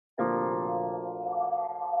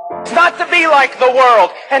not to be like the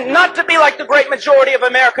world, and not to be like the great majority of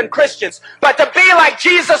American Christians, but to be like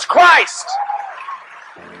Jesus Christ.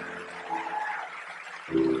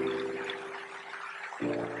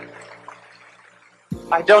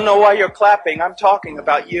 I don't know why you're clapping. I'm talking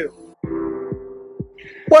about you.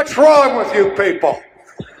 What's wrong with you people?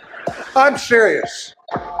 I'm serious.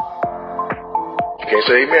 You can't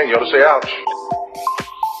say amen. You ought to say ouch.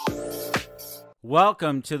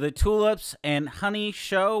 Welcome to the Tulips and Honey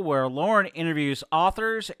show, where Lauren interviews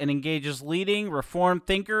authors and engages leading Reformed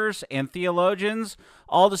thinkers and theologians,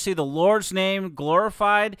 all to see the Lord's name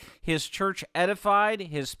glorified, His church edified,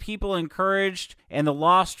 His people encouraged, and the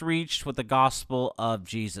lost reached with the gospel of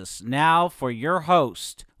Jesus. Now for your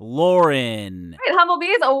host, Lauren. All right,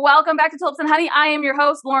 Humblebees, welcome back to Tulips and Honey. I am your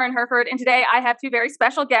host, Lauren Herford, and today I have two very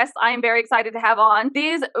special guests I am very excited to have on.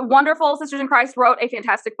 These wonderful sisters in Christ wrote a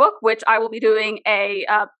fantastic book, which I will be doing I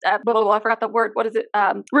forgot the word. What is it?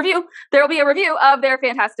 Review. There will be a review of their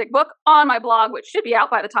fantastic book on my blog, which should be out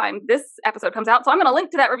by the time this episode comes out. So I'm going to link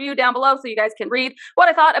to that review down below so you guys can read what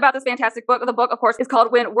I thought about this fantastic book. The book, of course, is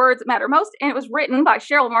called When Words Matter Most, and it was written by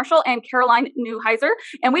Cheryl Marshall and Caroline Newheiser.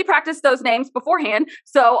 And we practiced those names beforehand,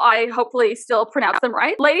 so I hopefully still pronounce them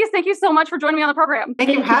right. Ladies, thank you so much for joining me on the program. Thank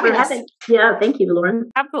you for having us. Yeah, thank you, Lauren.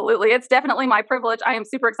 Absolutely. It's definitely my privilege. I am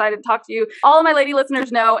super excited to talk to you. All of my lady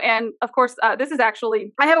listeners know, and of course, this is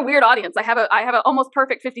actually, I have a weird audience. I have a almost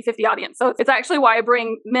perfect 50-50 audience. So it's actually why I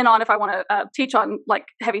bring men on if I want to teach on like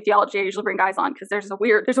heavy theology. I usually bring guys on because there's a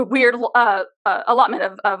weird allotment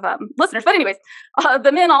of listeners. But anyways,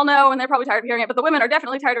 the men all know, and they're probably tired of hearing it, but the women are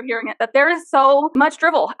definitely tired of hearing it, that there is so much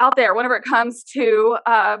drivel out there whenever it comes to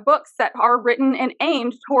books that are written and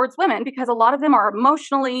aimed towards women, because a lot of them are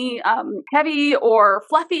emotionally heavy or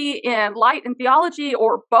fluffy in light and theology,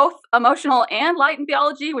 or both emotional and light in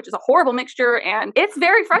theology, which is a horrible mixture. And it's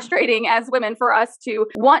very frustrating as women for us to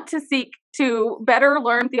want to seek to better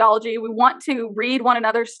learn theology. We want to read one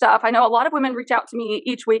another's stuff. I know a lot of women reach out to me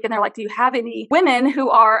each week and they're like, do you have any women who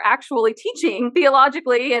are actually teaching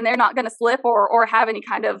theologically and they're not going to slip or have any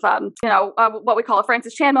kind of, what we call a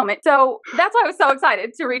Francis Chan moment. So that's why I was so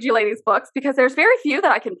excited to read you ladies' books, because there's very few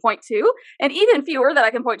that I can point to, and even fewer that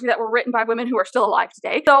I can point to that were written by women who are still alive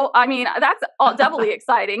today. So, I mean, that's doubly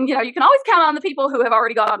exciting. You know, you can always count on the people who have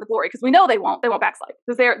already gone on to glory, because we know they won't backslide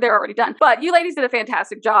because they're already done. But you ladies did a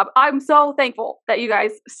fantastic job. I'm so thankful that you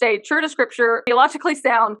guys stayed true to scripture, theologically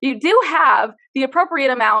sound. You do have the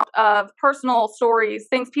appropriate amount of personal stories,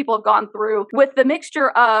 things people have gone through, with the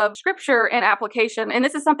mixture of scripture and application. And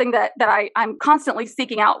this is something that I'm constantly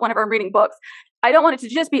seeking out whenever I'm reading books. I don't want it to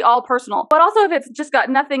just be all personal, but also if it's just got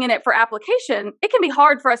nothing in it for application, it can be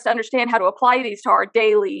hard for us to understand how to apply these to our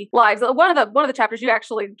daily lives. One of the chapters you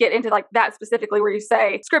actually get into like that specifically, where you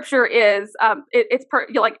say Scripture is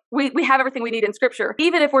we have everything we need in Scripture.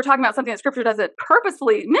 Even if we're talking about something that Scripture doesn't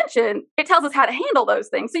purposefully mention, it tells us how to handle those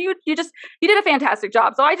things. So you did a fantastic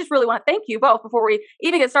job. So I just really want to thank you both before we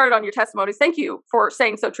even get started on your testimonies. Thank you for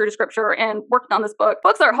staying so true to Scripture and working on this book.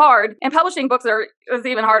 Books are hard, and publishing books is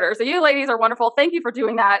even harder. So you ladies are wonderful. Thank you for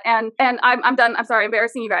doing that. And I'm done. I'm sorry,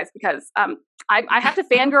 embarrassing you guys, because I have to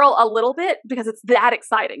fangirl a little bit because it's that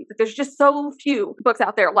exciting. There's just so few books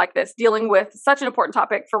out there like this, dealing with such an important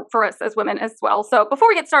topic for us as women as well. So before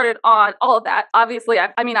we get started on all of that, obviously,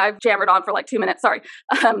 I've jammered on for like 2 minutes. Sorry.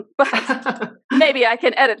 But maybe I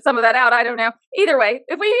can edit some of that out. I don't know. Either way,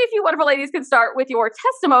 if you wonderful ladies could start with your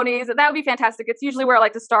testimonies, that would be fantastic. It's usually where I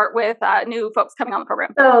like to start with new folks coming on the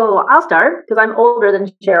program. So I'll start because I'm older than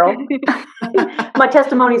Cheryl. My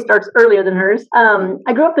testimony starts earlier than hers.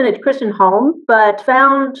 I grew up in a Christian home, but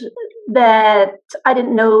found that I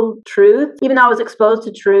didn't know truth. Even though I was exposed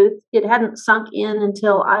to truth, it hadn't sunk in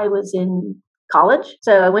until I was in college.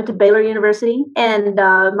 So I went to Baylor University, and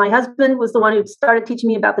my husband was the one who started teaching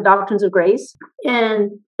me about the doctrines of grace.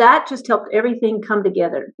 And that just helped everything come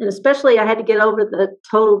together. And especially I had to get over the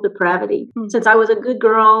total depravity, since I was a good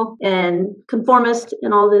girl and conformist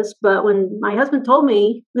and all this. But when my husband told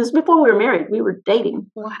me, this was before we were married, we were dating.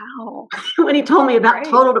 Wow. When he told me about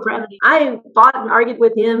total depravity, I fought and argued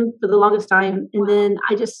with him for the longest time. And then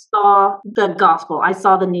I just saw the gospel. I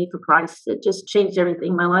saw the need for Christ. It just changed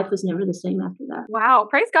everything. My life was never the same after that. Wow.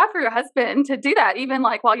 Praise God for your husband to do that, even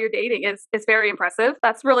like while you're dating, is very impressive.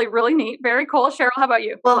 That's really, really neat. Very cool. Cheryl, how about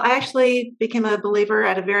you? Well, I actually became a believer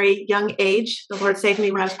at a very young age. The Lord saved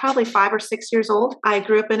me when I was probably 5 or 6 years old. I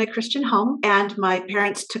grew up in a Christian home, and my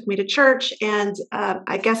parents took me to church. And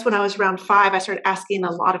I guess when I was around 5, I started asking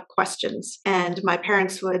a lot of questions. And my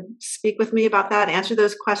parents would speak with me about that, answer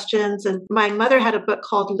those questions. And my mother had a book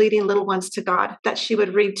called Leading Little Ones to God that she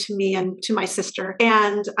would read to me and to my sister.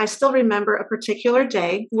 And I still remember a particular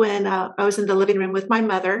day when I was in the living room with my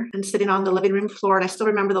mother and sitting on the living room floor. And I still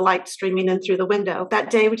remember the light streaming in through the window. That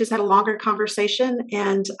day, we just had a longer conversation,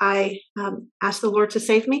 and I asked the Lord to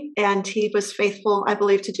save me. And He was faithful, I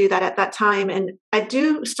believe, to do that at that time. And I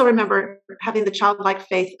do still remember having the childlike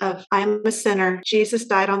faith of, I am a sinner. Jesus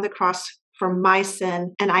died on the cross for my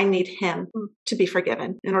sin, and I need Him to be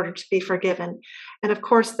forgiven in order to be forgiven. And of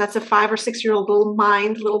course, that's a 5 or 6 year old little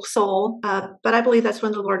mind, little soul. But I believe that's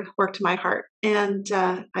when the Lord worked my heart. And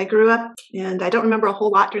I grew up, and I don't remember a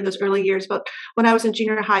whole lot during those early years, but when I was in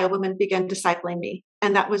junior high, a woman began discipling me.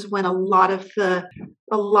 And that was when a lot of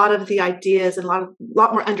the ideas and a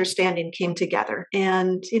lot more understanding came together.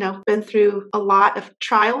 And, been through a lot of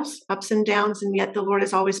trials, ups and downs, and yet the Lord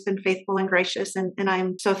has always been faithful and gracious. And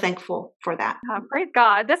I'm so thankful for that. Praise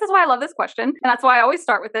God. This is why I love this question. And that's why I always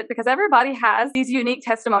start with it, because everybody has these unique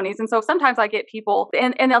testimonies. And so sometimes I get people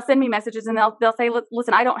and they'll send me messages and they'll say,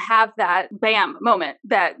 listen, I don't have that bam moment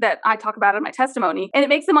that I talk about in my testimony. And it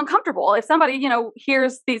makes them uncomfortable. If somebody,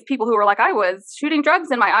 hears these people who are like, I was shooting drugs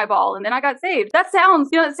in my eyeball and then I got saved. That sounds,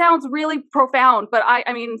 it sounds really profound. But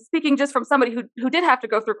I mean, speaking just from somebody who did have to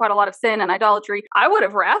go through quite a lot of sin and idolatry, I would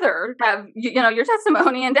have rather have, your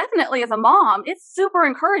testimony. And definitely as a mom, it's super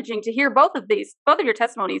encouraging to hear both of your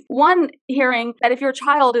testimonies. One, hearing that if your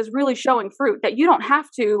child is really showing fruit, that you don't have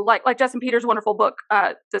to, like Justin Peters' wonderful book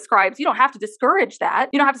describes, you don't have to discourage that.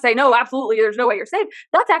 You don't have to say, no, absolutely, there's no way you're saved.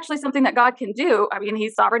 That's actually something that God can do. I mean,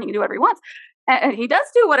 He's sovereign. He can do whatever He wants. And He does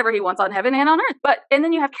do whatever He wants on heaven and on earth. And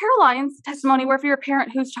then you have Caroline's testimony, where if you're a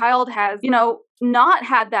parent whose child has, not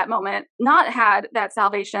had that moment, not had that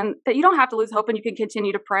salvation, that you don't have to lose hope, and you can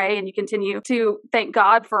continue to pray and you continue to thank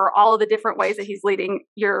God for all of the different ways that He's leading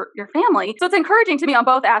your family. So it's encouraging to me on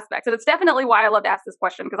both aspects. And it's definitely why I love to ask this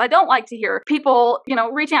question, because I don't like to hear people,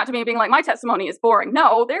 reaching out to me and being like, my testimony is boring.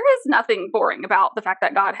 No, there is nothing boring about the fact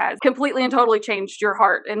that God has completely and totally changed your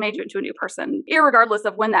heart and made you into a new person, irregardless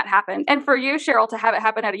of when that happened. And for you, Cheryl, to have it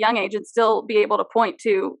happen at a young age and still be able to point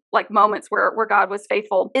to like moments where God was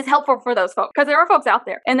faithful is helpful for those folks. Because there are folks out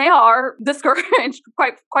there and they are discouraged,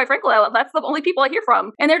 quite frankly. That's the only people I hear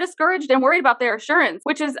from. And they're discouraged and worried about their assurance,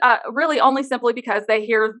 which is really only simply because they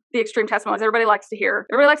hear the extreme testimonies. Everybody likes to hear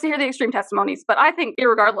the extreme testimonies. But I think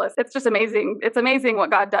irregardless, it's just amazing. It's amazing what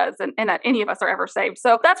God does and that any of us are ever saved.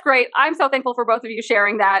 So that's great. I'm so thankful for both of you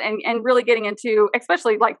sharing that and really getting into,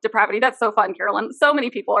 especially like depravity. That's so fun, Carolyn. So many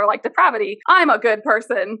people are like, depravity, I'm a good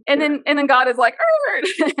person. And then God is like,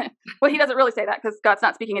 well, He doesn't really say that, because God's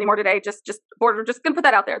not speaking anymore today. Just gonna put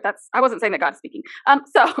that out there. I wasn't saying that God's speaking.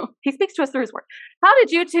 So He speaks to us through His word. How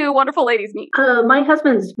did you two wonderful ladies meet? My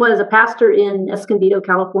husband was a pastor in Escondido,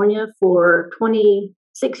 California for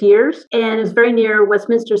 26 years, and is very near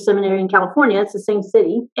Westminster Seminary in California. It's the same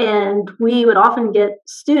city. And we would often get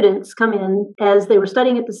students come in as they were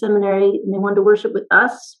studying at the seminary, and they wanted to worship with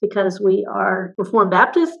us because we are Reformed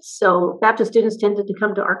Baptists. So Baptist students tended to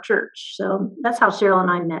come to our church. So that's how Cheryl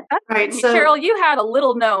and I met. Right. So Cheryl, you had a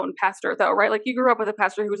little known pastor though, right? Like you grew up with a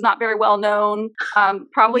pastor who was not very well known.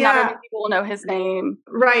 Probably not many people will know his name.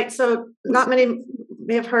 Right. So not many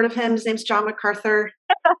may have heard of him. His name's John MacArthur.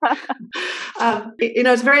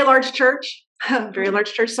 It's a very large church.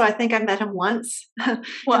 So I think I met him once in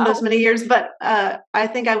those many years. But I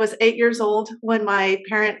think I was 8 years old when my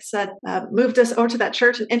parents moved us over to that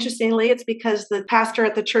church. And interestingly, it's because the pastor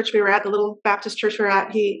at the church we were at, the little Baptist church we were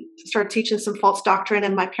at, he started teaching some false doctrine.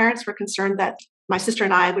 And my parents were concerned that my sister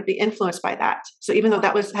and I would be influenced by that. So even though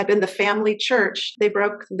that had been the family church, they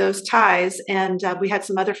broke those ties. And we had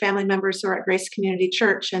some other family members who are at Grace Community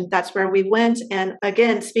Church, and that's where we went. And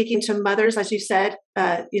again, speaking to mothers, as you said,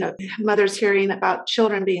 mothers hearing about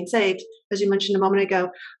children being saved, as you mentioned a moment ago,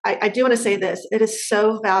 I do want to say this. It is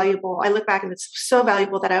so valuable. I look back and it's so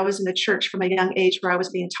valuable that I was in the church from a young age where I was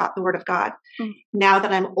being taught the Word of God. Mm-hmm. Now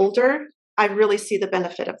that I'm older, I really see the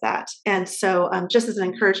benefit of that. And so just as an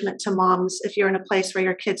encouragement to moms, if you're in a place where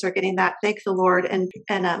your kids are getting that, thank the Lord and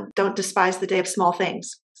don't despise the day of small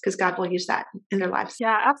things, because God will use that in their lives.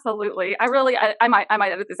 Yeah, absolutely. I might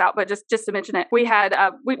edit this out, but just to mention it, we had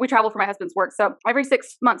we travel for my husband's work, so every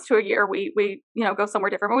 6 months to a year we go somewhere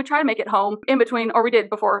different. But we try to make it home in between, or we did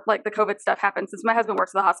before like the COVID stuff happened. Since my husband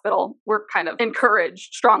works at the hospital, we're kind of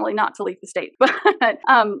encouraged strongly not to leave the state. But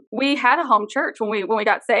we had a home church when we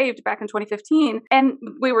got saved back in 2015, and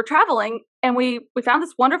we were traveling. And we found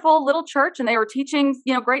this wonderful little church, and they were teaching,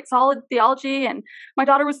 great solid theology. And my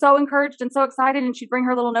daughter was so encouraged and so excited, and she'd bring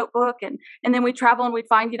her little notebook, and then we'd travel and we'd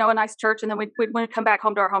find, a nice church, and then we'd come back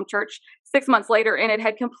home to our home church 6 months later, and it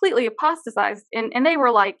had completely apostatized, and they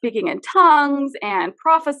were like speaking in tongues and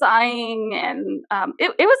prophesying, and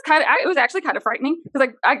it was actually kind of frightening, because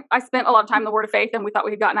I spent a lot of time in the Word of Faith, and we thought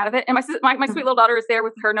we had gotten out of it. And my sweet little daughter is there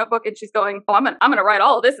with her notebook, and she's going, "Oh, I'm gonna write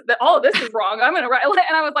all of this. All of this is wrong. I'm gonna write."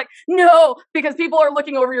 And I was like, "No, because people are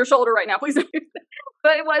looking over your shoulder right now. Please don't do that."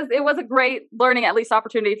 But it was a great learning, at least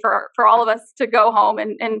opportunity for all of us to go home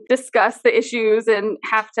and discuss the issues and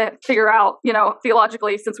have to figure out,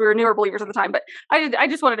 theologically, since we were newer believers at the time. But I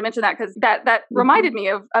just wanted to mention that, because that reminded me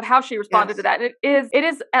of how she responded to that. It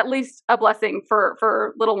is at least a blessing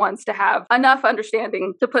for little ones to have enough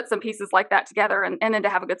understanding to put some pieces like that together, and then to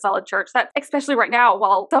have a good solid church. That, especially right now,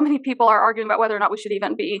 while so many people are arguing about whether or not we should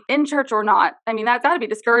even be in church or not. I mean, that's got to be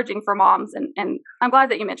discouraging for moms, and I'm glad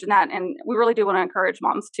that you mentioned that. And we really do want to encourage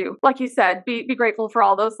moms to, like you said, be grateful for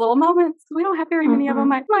all those little moments. We don't have very many of them.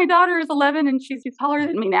 My daughter is 11, and she's taller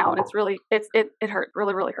than me now, and it's really it hurts,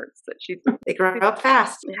 really hurts that she's. They grow up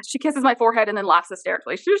fast. Yeah, she kisses my forehead and then laughs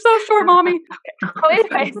hysterically. She's so short, Mommy.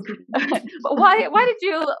 Okay. So anyways, why did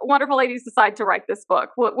you wonderful ladies decide to write this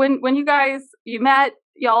book? When you guys met,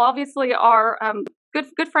 y'all obviously are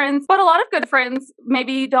good friends, but a lot of good friends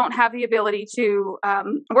maybe don't have the ability to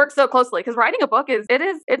work so closely, because writing a book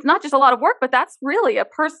it's not just a lot of work, but that's really a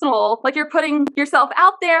personal, like, you're putting yourself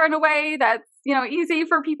out there in a way that's easy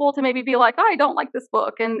for people to maybe be like, "Oh, I don't like this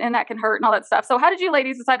book," and that can hurt and all that stuff. So how did you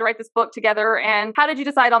ladies decide to write this book together, and how did you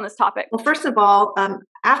decide on this topic? Well, first of all,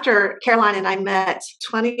 after Caroline and I met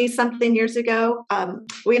 20-something years ago,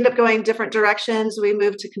 we ended up going different directions. We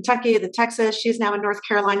moved to Kentucky, then Texas. She's now in North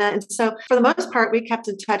Carolina. And so for the most part, we kept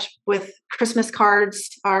in touch with Christmas cards.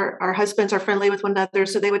 Our husbands are friendly with one another,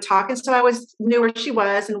 so they would talk. And so I always knew where she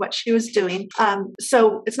was and what she was doing.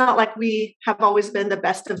 So it's not like we have always been the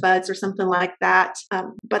best of buds or something like that.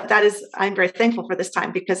 But I'm very thankful for this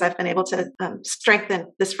time, because I've been able to strengthen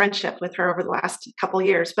this friendship with her over the last couple of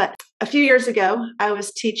years. But a few years ago, I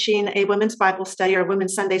was teaching a women's Bible study, or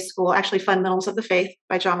women's Sunday school, actually Fundamentals of the Faith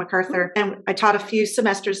by John MacArthur. And I taught a few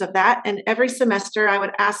semesters of that. And every semester I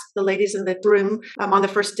would ask the ladies in the room on the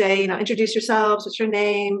first day, introduce yourselves, what's your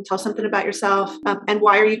name, tell something about yourself, and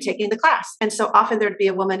why are you taking the class? And so often there'd be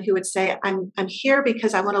a woman who would say, I'm here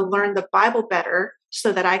because I want to learn the Bible better,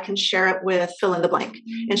 so that I can share it with fill in the blank.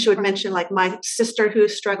 And she would mention, like, my sister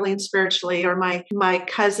who's struggling spiritually, or my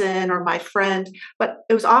cousin, or my friend. But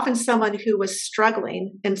it was often someone who was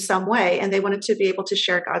struggling in some way, and they wanted to be able to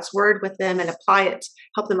share God's word with them and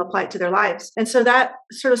help them apply it to their lives. And so that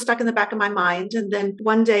sort of stuck in the back of my mind. And then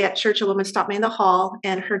one day at church, a woman stopped me in the hall,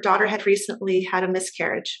 and her daughter had recently had a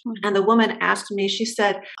miscarriage. And the woman asked me, she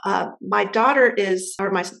said, my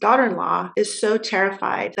daughter-in-law is so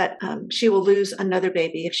terrified that she will lose another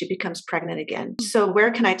baby if she becomes pregnant again. So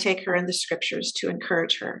where can I take her in the scriptures to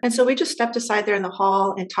encourage her? And so we just stepped aside there in the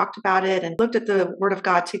hall and talked about it and looked at the Word of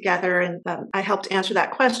God together. And I helped answer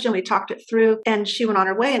that question. We talked it through, and she went on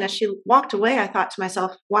her way. And as she walked away, I thought to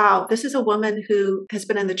myself, wow, this is a woman who has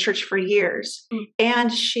been in the church for years,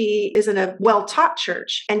 and she is in a well-taught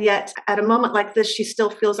church. And yet at a moment like this, she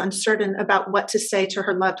still feels uncertain about what to say to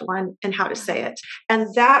her loved one and how to say it.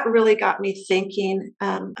 And that really got me thinking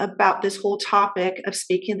about this whole topic of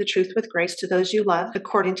speaking the truth with grace to those you love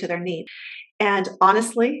according to their need. And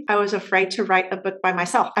honestly, I was afraid to write a book by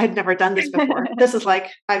myself. I had never done this before. This is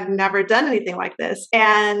like, I've never done anything like this.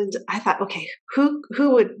 And I thought, okay, who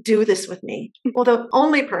would do this with me? Well, the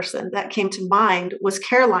only person that came to mind was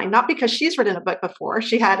Caroline, not because she's written a book before.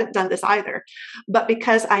 She hadn't done this either, but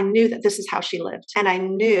because I knew that this is how she lived. And I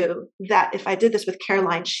knew that if I did this with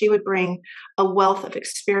Caroline, she would bring a wealth of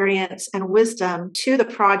experience and wisdom to the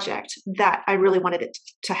project that I really wanted it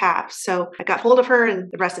to have. So I got hold of her,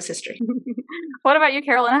 and the rest is history. What about you,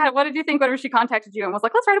 Carolyn? What did you think whenever she contacted you and was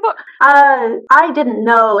like, let's write a book? I didn't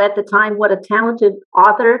know at the time what a talented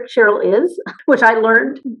author Cheryl is, which I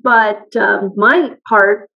learned. But my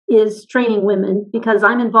part is training women, because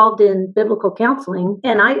I'm involved in biblical counseling.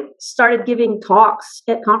 And I started giving talks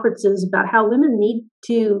at conferences about how women need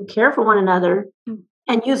to care for one another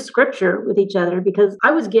and use scripture with each other, because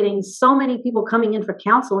I was getting so many people coming in for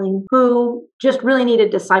counseling who just really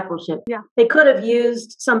needed discipleship. Yeah. They could have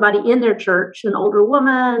used somebody in their church, an older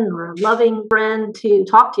woman or a loving friend to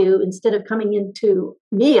talk to, instead of coming into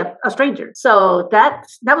me, a stranger. So that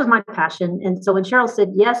was my passion. And so when Cheryl said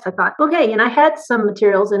yes, I thought, okay. And I had some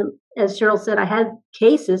materials, and as Cheryl said, I had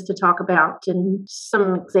cases to talk about and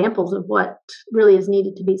some examples of what really is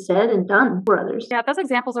needed to be said and done for others. Yeah, those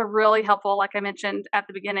examples are really helpful. Like I mentioned at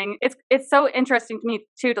the beginning, it's so interesting to me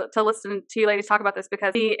too to listen to you ladies talk about this,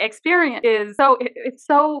 because the experience is it's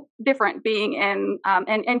so different being in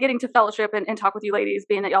and getting to fellowship and talk with you ladies,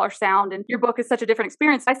 being that y'all are sound, and your book is such a different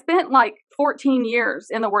experience. I spent like 14 years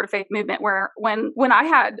in the Word of Faith movement, where when I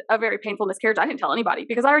had a very painful miscarriage, I didn't tell anybody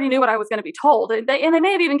because I already knew what I was going to be told, and they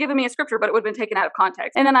may have even given me a scripture, but it would have been taken out of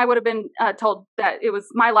context, and then I would have been told that it was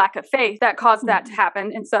my lack of faith that caused that to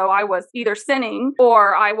happen, and so I was either sinning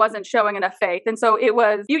or I wasn't showing enough faith, and so it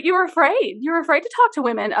was you were afraid to talk to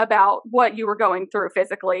women about what you were going through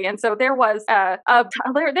physically, and so there was there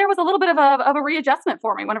was a little bit of a readjustment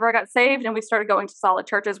for me whenever I got saved, and we started going to solid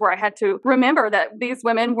churches, where I had to remember that these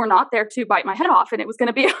women were not there to bite my head off, and it was going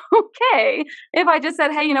to be okay if I just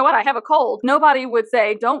said, hey, you know what, I have a cold. Nobody would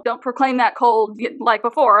say, don't proclaim that cold like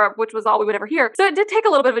before, which was all we would ever hear. So it did take a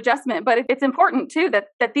little bit of adjustment, but it's important too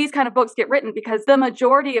that these kind of books get written, because the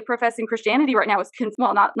majority of professing Christianity right now is,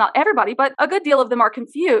 not everybody, but a good deal of them are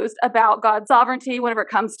confused about God's sovereignty whenever it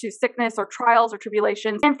comes to sickness or trials or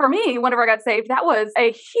tribulations. And for me, whenever I got saved, that was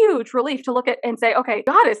a huge relief to look at and say, okay,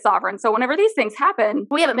 God is sovereign. So whenever these things happen,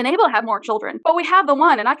 we haven't been able to have more children, but we have the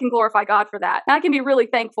one, and I can glorify God for that. And I can be really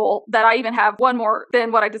thankful that I even have one more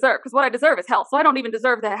than what I deserve, because what I deserve is hell. So I don't even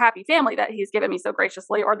deserve the happy family that He's given me so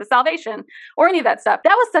graciously, or the salvation, or any of that stuff.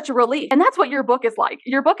 That was such a relief. And that's what your book is like.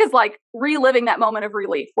 Your book is like reliving that moment of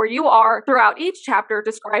relief, where you are throughout each chapter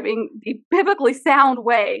describing the biblically sound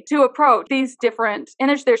way to approach these different, and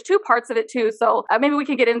there's two parts of it too. So maybe we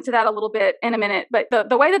can get into that a little bit in a minute, but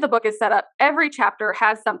the way that the book is set up, every chapter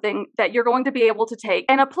has something that you're going to be able to take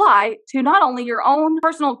and apply to not only your own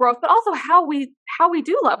personal growth, but also how we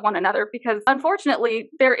do love one another, because unfortunately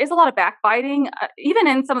there is a lot of backbiting. Even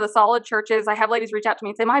in some of the solid churches, I have ladies reach out to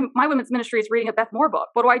me and say, my women's ministry is reading a Beth Moore book.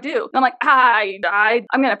 What do I do? And I'm like,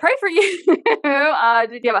 I'm going to pray for you.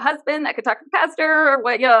 Did you have a husband that could talk to the pastor? Or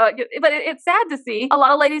what? But it's sad to see a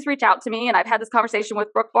lot of ladies reach out to me, and I've had this conversation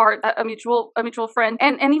with Brooke Bart, a mutual friend,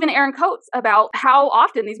 and even Erin Coates, about how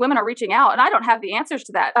often these women are reaching out, and I don't have the answers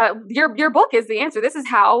to that. Your book is the answer. This is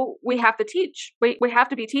how we have to teach. We have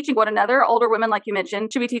to be teaching one another. Older women, like you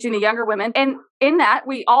mentioned, should be teaching the younger women, and in that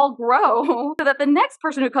we all grow, so that the next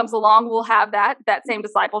person who comes along will have that same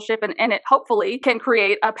discipleship, and it hopefully can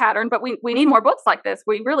create a pattern. But we need more books like this.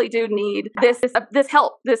 We really do need this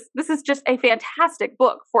help. This is just a fantastic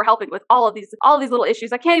book for helping with all of these little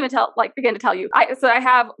issues. I can't even begin to tell you. I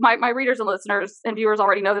have my readers and listeners and viewers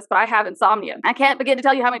already know this, but I have insomnia. I can't begin to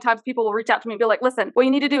tell you how many times people will reach out to me and be like, listen, what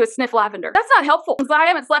you need to do is sniff lavender. That's not helpful, because I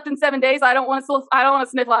haven't slept in 7 days. I don't want to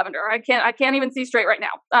sniff lavender. I can't even see straight right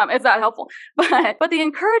now. It's not helpful. But the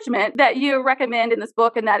encouragement that you recommend in this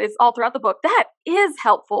book, and that is all throughout the book, that is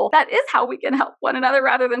helpful. That is how we can help one another,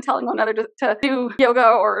 rather than telling one another to do yoga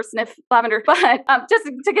or sniff lavender. But just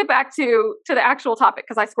to get back to the actual topic,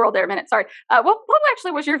 because I squirreled there a minute. Sorry. What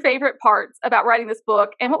actually was your favorite parts about writing this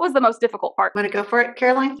book, and what was the most difficult part? Want to go for it,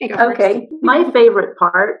 Caroline? You go Okay. first. My favorite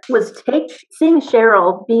part was seeing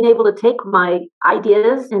Cheryl being able to take my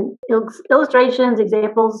ideas and illustrations,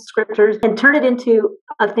 examples, scriptures, and turn it into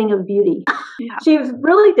a thing of beauty. Yeah. She was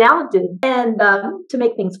really talented, and to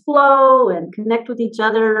make things flow and connect with each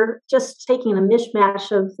other, just taking a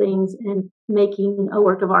mishmash of things and making a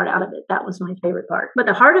work of art out of it. That was my favorite part. But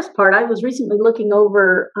the hardest part, I was recently looking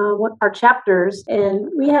over what our chapters, and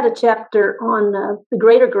we had a chapter on the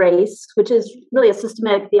greater grace, which is really a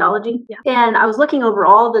systematic theology. Yeah. And I was looking over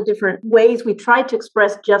all the different ways we tried to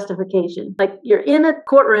express justification. Like, you're in a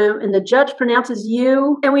courtroom and the judge pronounces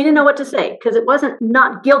you, and we didn't know what to say, because it wasn't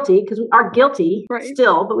not guilty, because we are guilty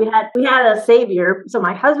still, but we had a savior. So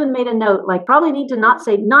my husband made a note, like, probably need to not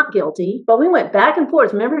say not guilty, but we went back and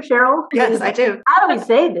forth. Remember, Cheryl? Yes, I do. How do we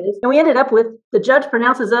say this? And we ended up with the judge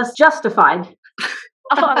pronounces us justified.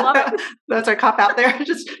 Oh, I love it. That's our cop out there.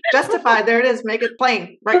 Just justified. There it is. Make it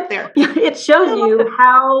plain right there. It shows you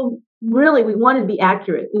how really we wanted to be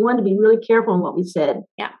accurate. We wanted to be really careful in what we said.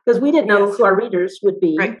 Yeah. Because we didn't know who our readers would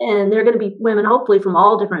be. Right. And they're going to be women, hopefully, from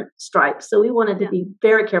all different stripes. So we wanted to be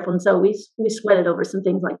very careful. And so we sweated over some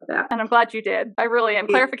things like that. And I'm glad you did. I really am.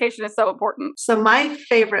 Clarification is so important. So my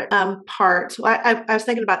favorite part, I was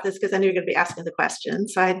thinking about this because I knew you were going to be asking the question.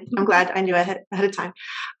 So I'm glad I knew ahead of time.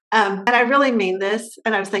 And I really mean this.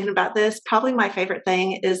 And I was thinking about this. Probably my favorite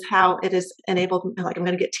thing is how it has enabled, like, I'm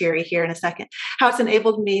going to get teary here in a second, how it's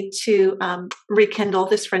enabled me to rekindle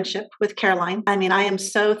this friendship with Caroline. I mean, I am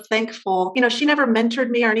so thankful. You know, she never mentored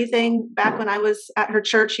me or anything back when I was at her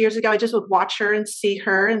church years ago. I just would watch her and see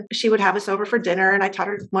her, and she would have us over for dinner, and I taught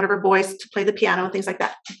her, one of her boys, to play the piano and things like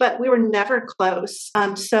that. But we were never close.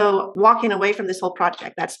 So walking away from this whole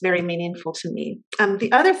project, that's very meaningful to me.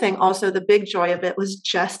 The other thing, also, the big joy of it was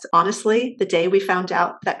just honestly the day we found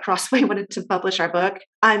out that Crossway wanted to publish our book.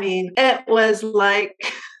 I mean, it was like,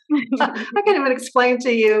 I can't even explain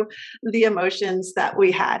to you the emotions that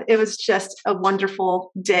we had. It was just a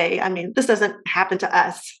wonderful day. I mean, this doesn't happen to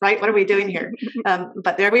us, right? What are we doing here?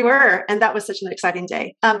 But there we were. And that was such an exciting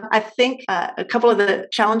day. I think a couple of the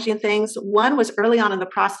challenging things, one was early on in the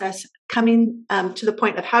process, coming to the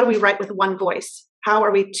point of how do we write with one voice? How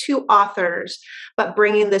are we two authors, but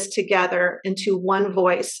bringing this together into one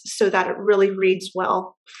voice so that it really reads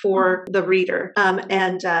well for the reader?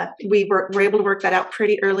 And we were able to work that out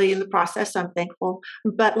pretty early in the process. I'm thankful.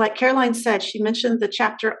 But like Caroline said, she mentioned the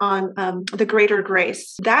chapter on the greater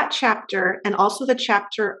grace. That chapter, and also the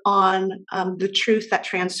chapter on the truth that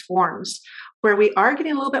transforms, where we are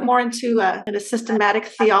getting a little bit more into a systematic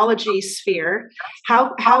theology sphere.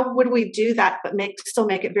 How would we do that, but still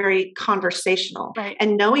make it very conversational? Right.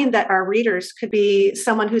 And knowing that our readers could be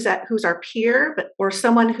someone who's our peer, or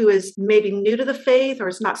someone who is maybe new to the faith or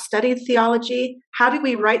has not studied theology. How do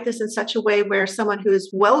we write this in such a way where someone who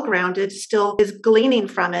is well-grounded still is gleaning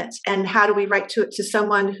from it? And how do we write to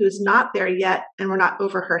someone who's not there yet and we're not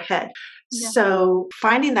over her head? Yeah. So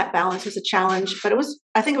finding that balance is a challenge, but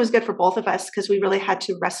I think it was good for both of us because we really had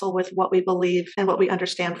to wrestle with what we believe and what we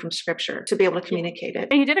understand from Scripture to be able to communicate it.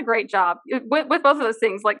 And you did a great job with both of those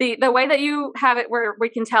things. Like the way that you have it where we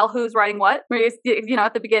can tell who's writing what. You know,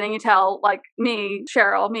 at the beginning you tell like me,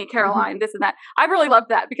 Cheryl, me, Caroline, this and that. I really loved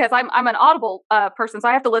that because I'm an Audible person, so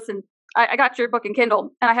I have to listen. I got your book in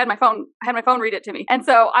Kindle and I had my phone read it to me. And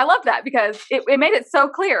so I love that because it made it so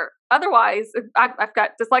clear. Otherwise, I've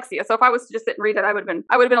got dyslexia. So if I was to just sit and read it, I would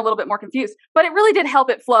have been a little bit more confused. But it really did help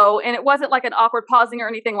it flow. And it wasn't like an awkward pausing or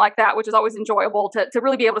anything like that, which is always enjoyable to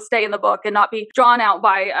really be able to stay in the book and not be drawn out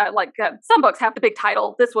by some books have the big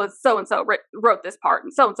title. This was so-and-so wrote this part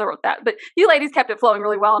and so-and-so wrote that. But you ladies kept it flowing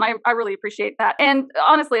really well. And I really appreciate that. And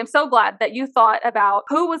honestly, I'm so glad that you thought about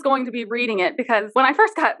who was going to be reading it, because when I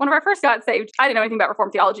first got saved, I didn't know anything about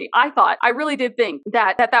Reformed theology. I really did think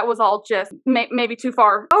that was all just maybe too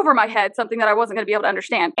far over my head, something that I wasn't going to be able to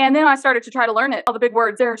understand. And then I started to try to learn it. All the big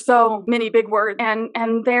words, there are so many big words and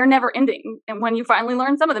they're never ending. And when you finally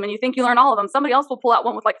learn some of them and you think you learn all of them, somebody else will pull out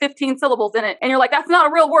one with like 15 syllables in it. And you're like, that's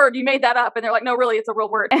not a real word. You made that up. And they're like, no, really, it's a real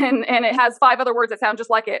word. And it has 5 other words that sound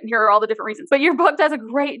just like it. And here are all the different reasons. But your book does a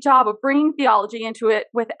great job of bringing theology into it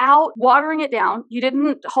without watering it down. You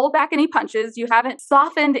didn't hold back any punches. You haven't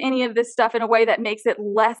softened any of this stuff in a way that makes it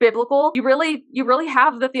less biblical. You really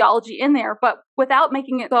have the theology in there, but without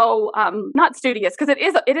making it so not studious, because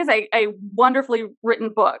it is a wonderfully written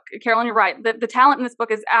book. Carolyn, you're right. The talent in this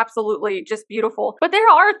book is absolutely just beautiful. But there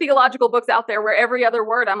are theological books out there where every other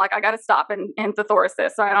word I'm like, I got to stop and thesaurus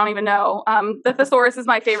this. So I don't even know. The thesaurus is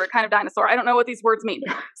my favorite kind of dinosaur. I don't know what these words mean.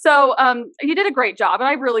 So you did a great job, and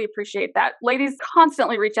I really appreciate that. Ladies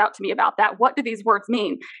constantly reach out to me about that. What do these words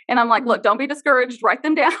mean? And I'm like, look, don't be discouraged. Write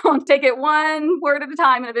them down. Take it one word at a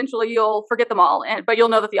time, and eventually you'll forget them all. But you'll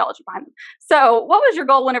know the theology behind them. So what was your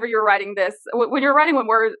goal whenever you were writing this? When you're writing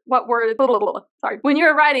when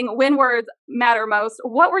you're writing when words matter most,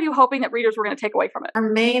 what were you hoping that readers were going to take away from it? Our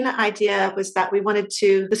main idea was that we wanted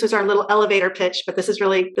to, this was our little elevator pitch, but this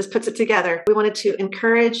puts it together. We wanted to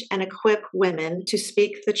encourage and equip women to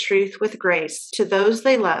speak the truth with grace to those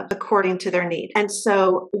they love according to their need. And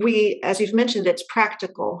so we, as you've mentioned, it's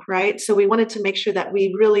practical, right? So we wanted to make sure that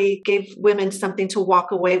we really gave women something to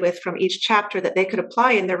walk away with from each chapter that they could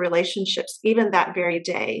apply in their relationships, even that very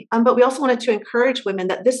day. But we also wanted to encourage women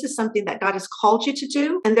that this is something that God has called you to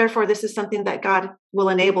do, and therefore this is something that God will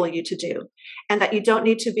enable you to do, and that you don't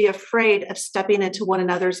need to be afraid of stepping into one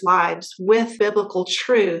another's lives with biblical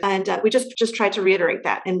truth. And we just tried to reiterate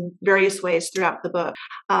that in various ways throughout the book.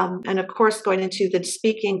 And of course, going into the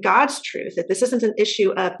speaking God's truth, that this isn't an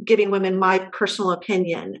issue of giving women my personal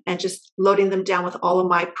opinion and just loading them down with all of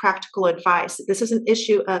my practical advice. This is an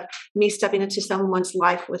issue of me stepping into someone's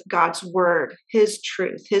life with God's word word, his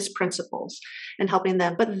truth, his principles, and helping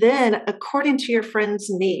them. But then according to your friend's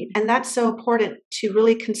need. And that's so important to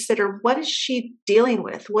really consider, what is she dealing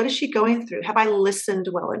with? What is she going through? Have I listened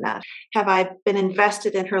well enough? Have I been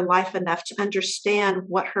invested in her life enough to understand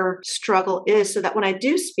what her struggle is, so that when I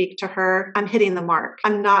do speak to her, I'm hitting the mark.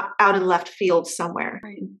 I'm not out in left field somewhere,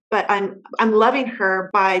 Right. but I'm loving her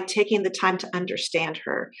by taking the time to understand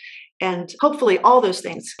her. And hopefully all those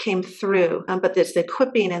things came through, but it's the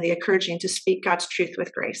equipping and the encouraging to speak God's truth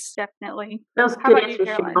with grace. Definitely. That was How good about you, answer,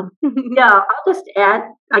 Caroline? Cheryl. Yeah, I'll just add,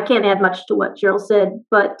 I can't add much to what Cheryl said,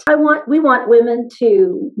 but we want women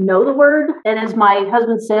to know the word. And as my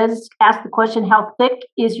husband says, ask the question, how thick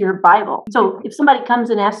is your Bible? So if somebody comes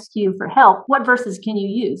and asks you for help, what verses can you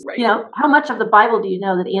use? Right. You know, how much of the Bible do you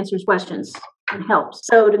know that answers questions and helps?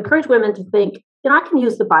 So to encourage women to think, I can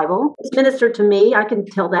use the Bible. It's ministered to me. I can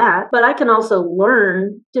tell that. But I can also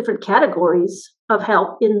learn different categories of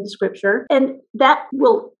help in Scripture. And that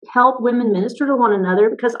will help women minister to one another,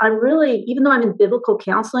 because I'm really, even though I'm in biblical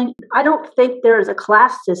counseling, I don't think there is a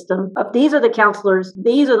class system of these are the counselors,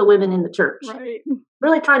 these are the women in the church. Right.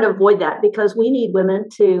 Really trying to avoid that, because we need women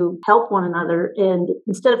to help one another. And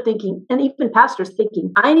instead of thinking, and even pastors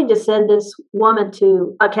thinking, I need to send this woman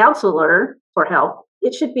to a counselor for help,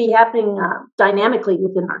 it should be happening dynamically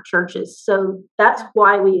within our churches. So that's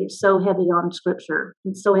why we are so heavy on Scripture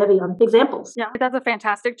and so heavy on examples. Yeah, it does a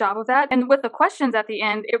fantastic job of that. And with the questions at the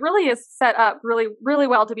end, it really is set up really, really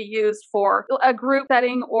well to be used for a group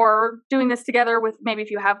setting, or doing this together with, maybe if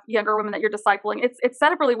you have younger women that you're discipling. It's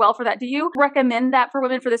set up really well for that. Do you recommend that for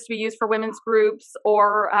women, for this to be used for women's groups,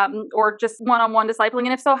 or just one-on-one discipling?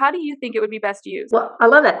 And if so, how do you think it would be best used? Well, I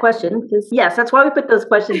love that question, because yes, that's why we put those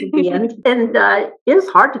questions at the end. And it is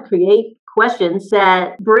hard to create questions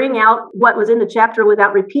that bring out what was in the chapter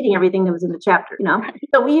without repeating everything that was in the chapter, you know? Right.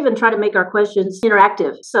 So we even try to make our questions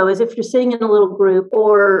interactive. So as if you're sitting in a little group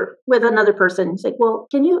or with another person, it's like, well,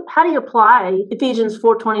 how do you apply Ephesians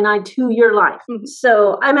 4:29 to your life? Mm-hmm.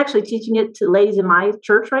 So I'm actually teaching it to ladies in my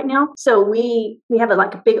church right now. So we have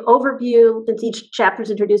a big overview, since each chapter is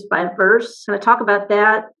introduced by a verse. And I talk about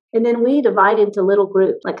that. And then we divide into little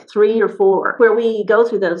groups, like 3 or 4, where we go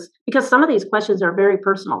through those, because some of these questions are very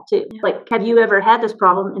personal too. Yeah. Like, have you ever had this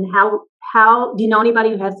problem, and how do you know anybody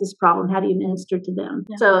who has this problem? How do you minister to them?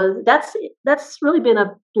 Yeah. So that's really been a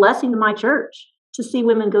blessing to my church, to see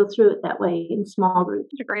women go through it that way in small groups.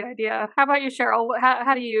 That's a great idea. How about you, Cheryl?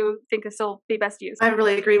 How do you think this will be best used? I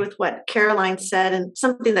really agree with what Caroline said, and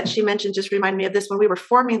something that she mentioned just reminded me of this. When we were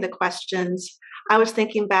forming the questions, I was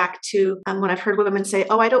thinking back to when I've heard women say,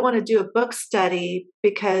 I don't want to do a book study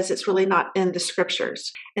because it's really not in the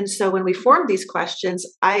Scriptures. And so when we formed these questions,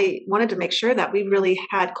 I wanted to make sure that we really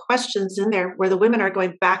had questions in there where the women are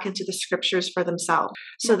going back into the Scriptures for themselves,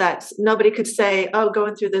 so that nobody could say,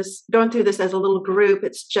 going through this as a little group,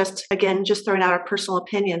 it's just throwing out our personal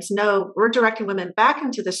opinions. No, we're directing women back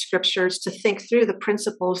into the Scriptures to think through the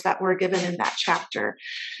principles that were given in that chapter.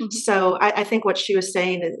 Mm-hmm. So I think what she was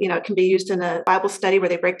saying is, it can be used in a Bible study where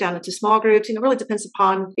they break down into small groups. It really depends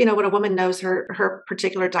upon, what a woman knows her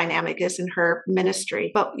particular dynamic is in her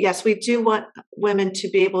ministry. But yes, we do want women to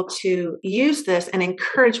be able to use this and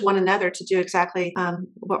encourage one another to do exactly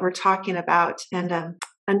what we're talking about. And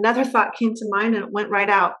another thought came to mind and it went right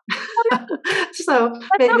out. So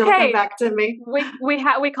maybe it'll come back to me.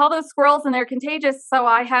 We call those squirrels, and they're contagious. So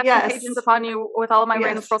I have contagions upon you with all of my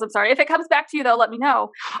random squirrels. I'm sorry. If it comes back to you, though, let me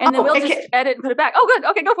know, and then we'll just edit and put it back. Oh, good.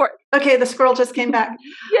 Okay, go for it. Okay, the squirrel just came back.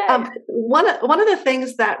 One of the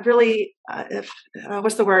things that really,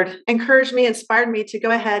 encouraged me, inspired me to go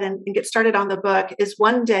ahead and get started on the book is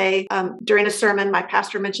one day during a sermon, my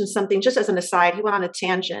pastor mentioned something just as an aside. He went on a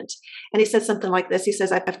tangent, and he said something like this. He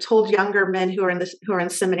says, "I've told younger men who are in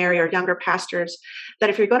seminary or younger pastors that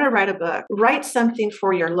if you're going to write a book, write something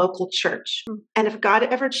for your local church. And if God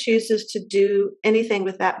ever chooses to do anything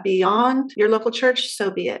with that beyond your local church,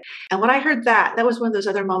 so be it." And when I heard that, that was one of those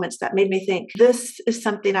other moments that made me think, this is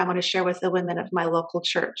something I want to share with the women of my local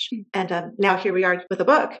church. And now here we are with a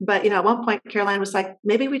book. But, at one point, Caroline was like,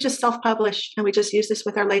 maybe we just self-publish and we just use this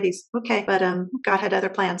with our ladies. Okay. But God had other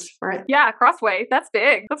plans for it. Yeah. Crossway. That's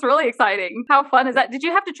big. That's really exciting. How fun is that? Did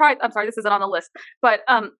you have to try, I'm sorry, this isn't on the list, but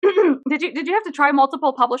did you have to try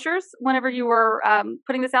multiple publishers whenever you were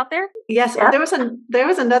putting this out there? Yes. Yeah. There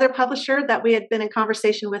was another publisher that we had been in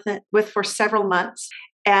conversation with for several months.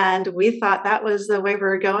 And we thought that was the way we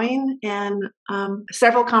were going. And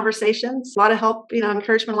several conversations, a lot of help,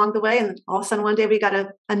 encouragement along the way. And all of a sudden one day we got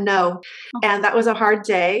a no. And that was a hard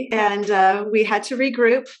day. And we had to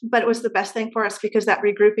regroup, but it was the best thing for us because that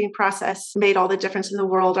regrouping process made all the difference in the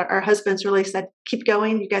world. Our husbands really said, keep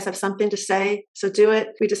going. You guys have something to say, so do it.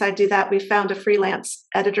 We decided to do that. We found a freelance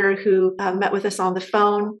editor who met with us on the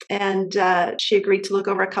phone, and she agreed to look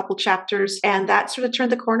over a couple chapters. And that sort of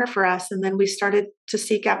turned the corner for us. And then we started to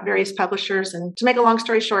seek out various publishers. And to make a long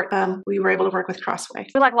story short, we were able to work with Crossway.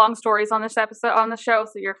 We like long stories on this episode, on the show,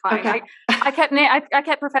 so you're fine. Okay. I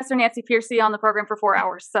kept Professor Nancy Piercy on the program for 4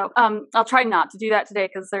 hours, so I'll try not to do that today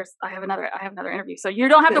because I have another interview, so you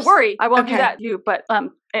don't have to worry. I won't do that to you, but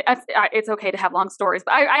it's okay to have long stories.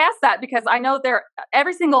 But I asked that because I know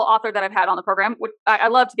every single author that I've had on the program, I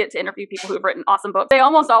love to get to interview people who've written awesome books. They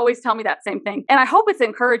almost always tell me that same thing, and I hope it's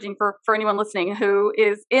encouraging for anyone listening who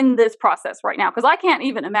is in this process right now, because I can't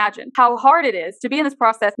even imagine how hard it is to be in this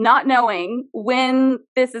process, not knowing when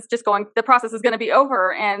the process is going to be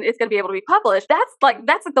over and it's going to be able to be published.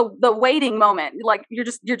 That's the waiting moment. Like you're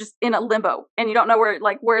just in a limbo and you don't know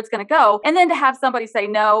where it's going to go. And then to have somebody say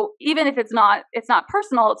no, even if it's not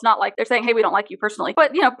personal, it's not like they're saying, hey, we don't like you personally.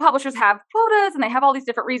 But publishers have quotas and they have all these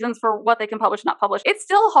different reasons for what they can publish, not publish. It's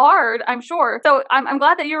still hard, I'm sure. So I'm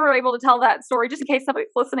glad that you were able to tell that story, just in case somebody's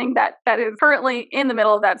listening that is currently in the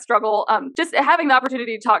middle of that struggle. Just having the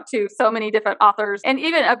opportunity to talk to so many different authors, and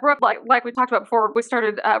even Brooke, like we talked about before we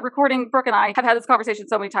started recording, Brooke and I have had this conversation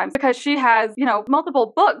so many times because she has,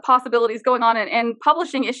 multiple book possibilities going on and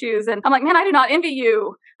publishing issues. And I'm like, man, I do not envy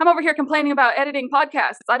you. I'm over here complaining about editing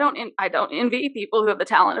podcasts. I don't envy people who have the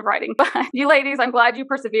talent of writing, but you ladies, I'm glad you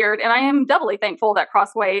persevered. And I am doubly thankful that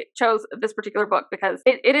Crossway chose this particular book because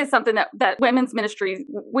it is something that women's ministries,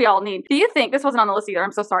 we all need. Do you think, this wasn't on the list either,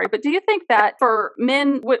 I'm so sorry, but do you think that for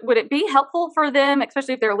men, would it be helpful for them,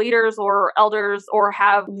 especially if they're leaders or elders or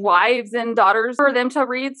have wives and daughters, for them to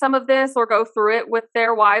read some of this or go through it with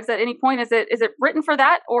their wives at any point? Is it written for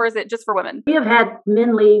that, or is it just for women? We have had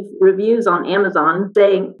men leave reviews on Amazon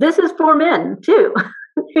saying, this is for men too.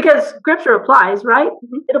 Because scripture applies, right?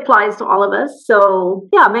 Mm-hmm. It applies to all of us. So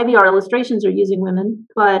yeah, maybe our illustrations are using women,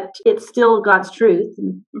 but it's still God's truth.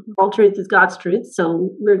 And all truth is God's truth. So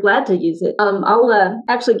we're glad to use it. I'll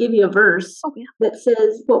actually give you a verse that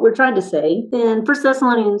says what we're trying to say. In 1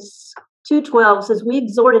 Thessalonians 2:12 says, we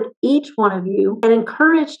exhorted each one of you and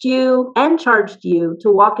encouraged you and charged you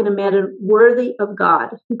to walk in a manner worthy of God,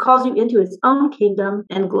 who calls you into his own kingdom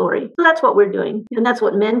and glory. So that's what we're doing. And that's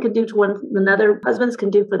what men can do to one another, husbands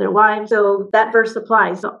can do for their wives. So that verse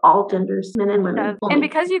applies to all genders, men and women. And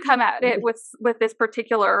because you come at it with this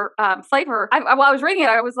particular flavor, while I was reading it,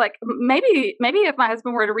 I was like, maybe if my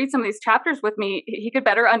husband were to read some of these chapters with me, he could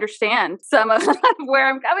better understand some of where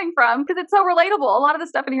I'm coming from, because it's so relatable. A lot of the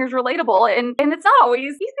stuff in here is relatable. And it's not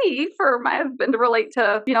always easy for my husband to relate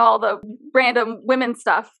to, all the random women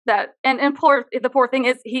stuff the poor thing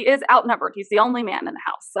is he is outnumbered. He's the only man in the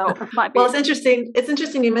house. So well, it's interesting. It's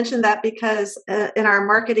interesting you mentioned that because in our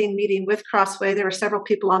marketing meeting with Crossway, there were several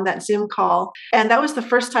people on that Zoom call. And that was the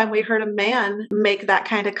first time we heard a man make that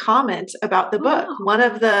kind of comment about the book. One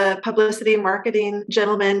of the publicity and marketing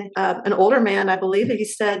gentlemen, an older man, I believe, he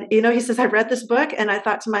said, he says, I read this book and I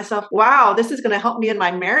thought to myself, wow, this is going to help me in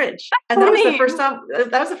my marriage. And that was the first time.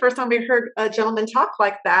 That was the first time we heard a gentleman talk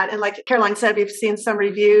like that. And like Caroline said, we've seen some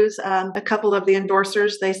reviews. A couple of the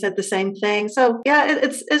endorsers, they said the same thing. So yeah,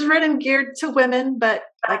 it's written geared to women, but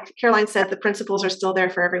like Caroline said, the principles are still there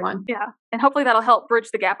for everyone. Yeah. And hopefully that'll help bridge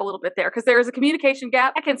the gap a little bit there, because there is a communication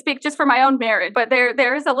gap. I can speak just for my own marriage, but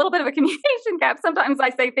there is a little bit of a communication gap. Sometimes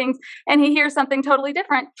I say things and he hears something totally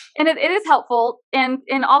different, and it is helpful. And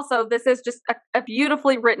also this is just a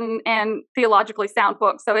beautifully written and theologically sound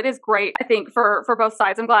book. So it is great, I think, for both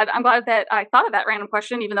sides. I'm glad that I thought of that random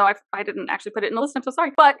question, even though I didn't actually put it in the list. I'm so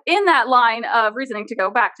sorry. But in that line of reasoning, to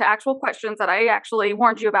go back to actual questions that I actually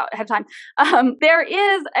warned you about ahead of time, there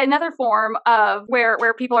is another form of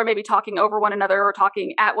where people are maybe talking over one another or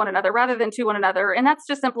talking at one another rather than to one another. And that's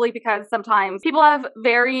just simply because sometimes people have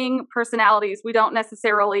varying personalities. We don't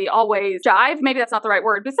necessarily always jive. Maybe that's not the right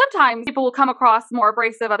word, but sometimes people will come across more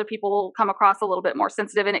abrasive. Other people will come across a little bit more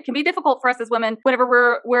sensitive. And it can be difficult for us as women whenever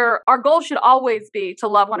we're our goal should always be to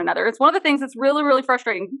love one another. It's one of the things that's really, really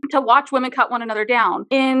frustrating to watch women cut one another down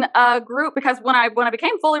in a group, because when I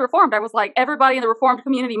became fully reformed, I was like, everybody in the reformed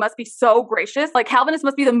community must be so gracious. Like Calvinists just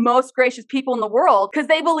must be the most gracious people in the world because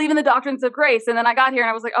they believe in the doctrines of grace. And then I got here and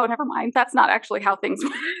I was like, oh, never mind. That's not actually how things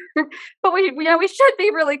work. But we should be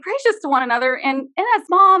really gracious to one another. And as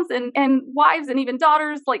moms and wives and even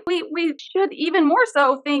daughters, like we should even more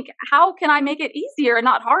so think, how can I make it easier and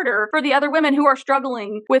not harder for the other women who are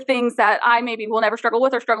struggling with things that I maybe will never struggle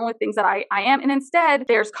with, or struggling with things that I am. And instead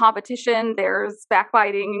there's competition, there's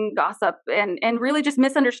backbiting, gossip, and really just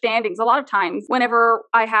misunderstandings. A lot of times whenever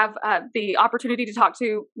I have the opportunity to talk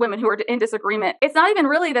to women who are in disagreement, it's not even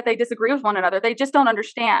really that they disagree with one another. They just don't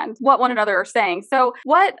understand what one another are saying. So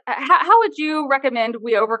how would you recommend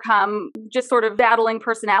we overcome just sort of battling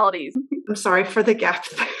personalities? I'm sorry for the gap.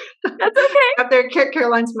 That's okay. Up there,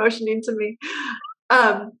 Caroline's motioning to me.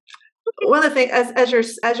 One of the things,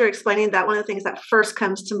 as you're explaining that, one of the things that first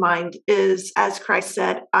comes to mind is, as Christ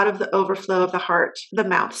said, out of the overflow of the heart, the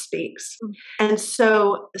mouth speaks. And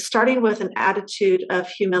so starting with an attitude of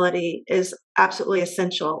humility is absolutely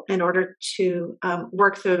essential in order to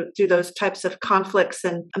work through those types of conflicts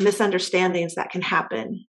and misunderstandings that can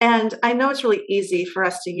happen. And I know it's really easy for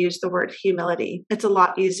us to use the word humility. It's a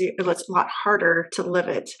lot easier, it's a lot harder to live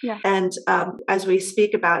it. Yeah. And as we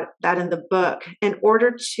speak about that in the book, in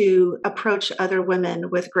order to approach other women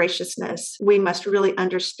with graciousness, we must really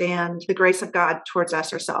understand the grace of God towards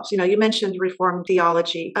us ourselves. You know, you mentioned Reformed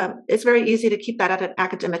theology. It's very easy to keep that at an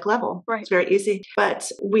academic level. Right. It's very easy.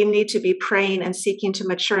 But we need to be praying and seeking to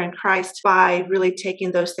mature in Christ by really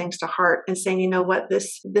taking those things to heart and saying, you know what,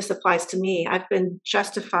 this applies to me. I've been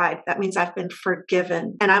justified. That means I've been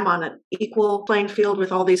forgiven. And I'm on an equal playing field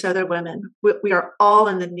with all these other women. We are all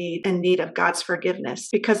in need of God's forgiveness.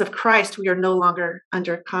 Because of Christ, we are no longer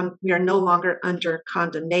under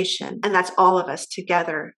condemnation. And that's all of us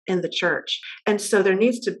together in the church. And so there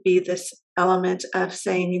needs to be this element of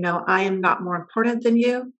saying, you know, I am not more important than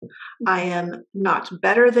you. I am not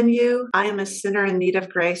better than you. I am a sinner in need of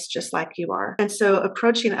grace, just like you are. And so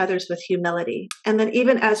approaching others with humility. And then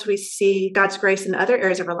even as we see God's grace in other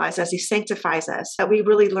areas of our lives, as He sanctifies us, that we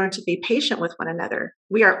really learn to be patient with one another.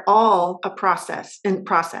 We are all in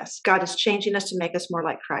process. God is changing us to make us more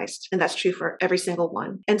like Christ. And that's true for every single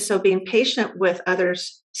one. And so being patient with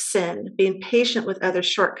others' sin, being patient with other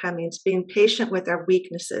shortcomings, being patient with our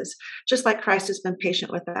weaknesses, just like Christ has been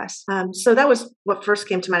patient with us. So that was what first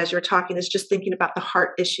came to mind as you were talking, is just thinking about the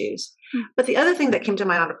heart issues. But the other thing that came to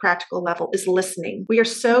mind on a practical level is listening. We are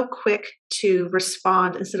so quick to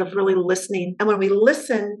respond instead of really listening. And when we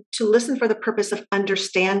listen for the purpose of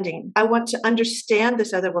understanding. I want to understand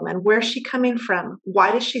this other woman. Where is she coming from?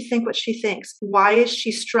 Why does she think what she thinks? Why is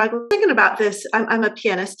she struggling? Thinking about this, I'm a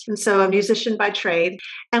pianist, and so a musician by trade.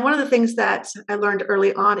 And one of the things that I learned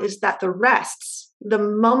early on is that the rests, the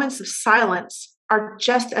moments of silence, are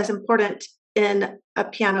just as important in a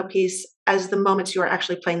piano piece as the moments you are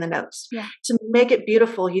actually playing the notes. Yeah. To make it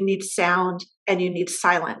beautiful, you need sound and you need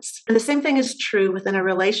silence. And the same thing is true within a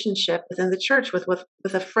relationship, within the church, with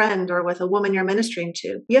a friend or with a woman you're ministering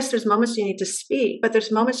to. Yes, there's moments you need to speak, but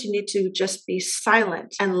there's moments you need to just be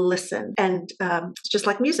silent and listen. And it's just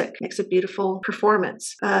like music, makes a beautiful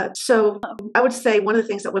performance. So I would say one of the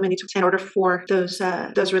things that women need to in order for those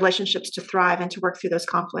relationships to thrive and to work through those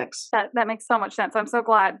conflicts. That makes so much sense. I'm so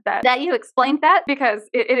glad that you explained that, because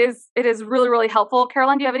it is really, really helpful.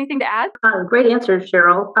 Caroline, do you have anything to add? Great answer,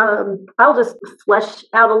 Cheryl. I'll just flesh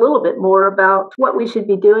out a little bit more about what we should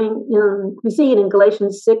be doing. We see it in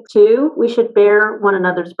Galatians 6:2. We should bear one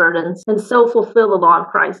another's burdens and so fulfill the law of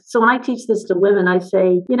Christ. So when I teach this to women, I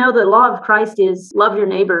say, the law of Christ is love your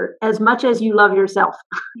neighbor as much as you love yourself.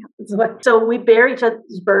 So we bear each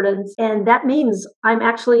other's burdens, and that means I'm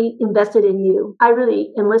actually invested in you. I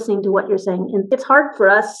really am listening to what you're saying. And it's hard for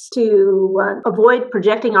us to avoid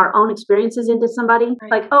projecting our own experiences into somebody.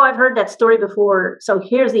 Right. Like, oh, I've heard that story before, so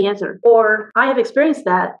here's the answer. Or I have experienced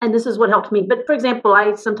that, and this is what helped me. But for example,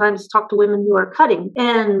 I sometimes talk to women who are cutting,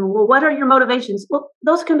 and well, what are your motivations? Well,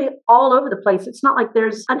 those can be all over the place. It's not like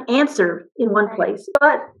there's an answer in one place.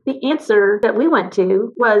 But the answer that we went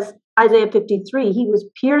to was Isaiah 53, He was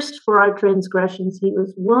pierced for our transgressions. He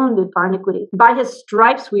was wounded for iniquity. By His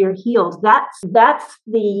stripes we are healed. That's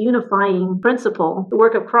the unifying principle, the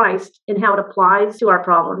work of Christ, and how it applies to our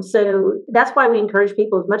problems. So that's why we encourage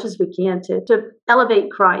people as much as we can to elevate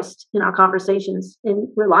Christ in our conversations and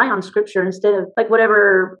rely on Scripture instead of like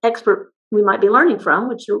whatever expert we might be learning from,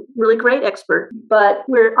 which are really great expert, but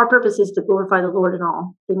our purpose is to glorify the Lord in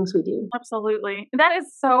all things we do. Absolutely. That is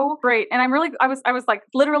so great. And I was like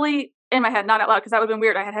literally in my head, not out loud, because that would have been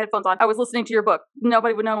weird. I had headphones on. I was listening to your book.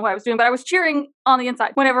 Nobody would know what I was doing, but I was cheering on the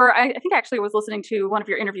inside whenever I think actually I was listening to one of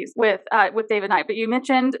your interviews with David Knight, but you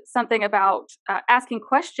mentioned something about asking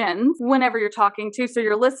questions whenever you're talking to. So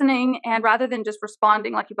you're listening, and rather than just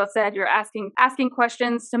responding, like you both said, you're asking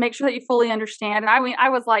questions to make sure that you fully understand. And I mean, I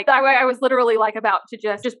was literally like about to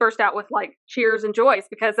just burst out with like cheers and joys,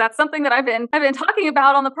 because that's something that I've been talking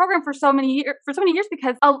about on the program for so many years,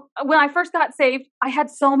 because when I first got saved, I had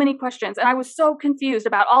so many questions and I was so confused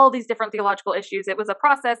about all of these different theological issues. It was a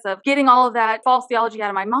process of getting all of that false theology out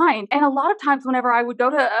of my mind. And a lot of times whenever I would go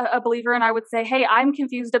to a believer and I would say, hey, I'm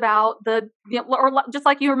confused about or just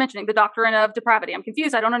like you were mentioning, the doctrine of depravity. I'm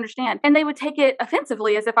confused. I don't understand. And they would take it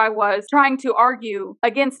offensively, as if I was trying to argue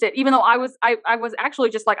against it, even though I was actually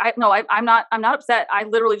just like, I'm not upset. I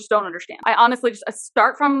literally just don't understand. I honestly just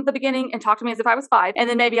start from the beginning and talk to me as if I was 5, and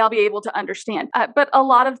then maybe I'll be able to understand. But a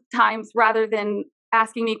lot of times, rather than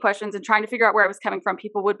asking me questions and trying to figure out where I was coming from,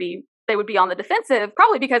 people would be on the defensive,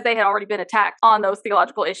 probably because they had already been attacked on those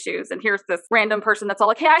theological issues. And here's this random person that's all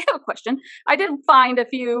like, hey, I have a question. I did find a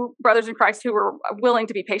few brothers in Christ who were willing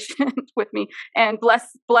to be patient with me, and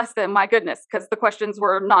bless them, my goodness, because the questions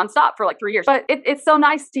were nonstop for like 3 years. But it's so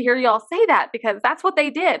nice to hear y'all say that, because that's what they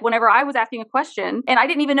did whenever I was asking a question and I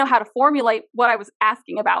didn't even know how to formulate what I was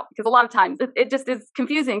asking about, because a lot of times it just is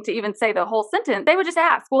confusing to even say the whole sentence. They would just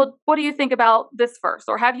ask, well, what do you think about this verse?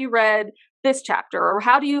 Or have you read this chapter? Or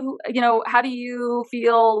how do you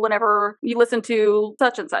feel whenever you listen to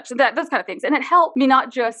such and such, and those kind of things. And it helped me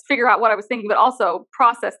not just figure out what I was thinking, but also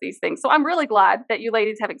process these things. So I'm really glad that you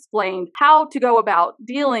ladies have explained how to go about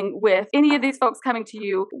dealing with any of these folks coming to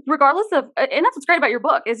you, regardless of, and that's what's great about your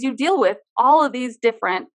book, is you deal with all of these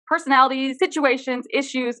different personalities, situations,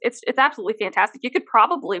 issues. It's absolutely fantastic. You could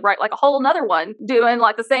probably write like a whole another one doing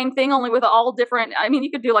like the same thing, only with all different, I mean,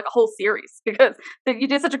 you could do like a whole series, because you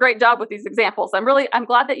did such a great job with these examples. I'm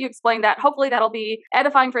glad that you explained that. Hopefully that'll be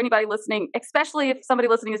edifying for anybody listening, especially if somebody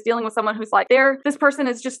listening is dealing with someone who's like, this person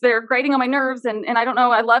is just, they're grating on my nerves. And I don't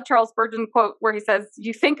know. I love Charles Spurgeon quote where he says,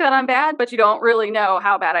 you think that I'm bad, but you don't really know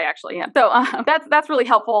how bad I actually am. So that's really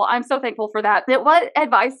helpful. I'm so thankful for that. What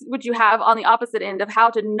advice would you have on the opposite end of how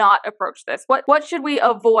to not approach this? What should we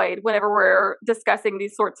avoid whenever we're discussing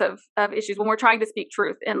these sorts of issues, when we're trying to speak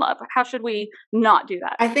truth in love? How should we not do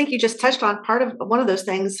that? I think you just touched on part of one of those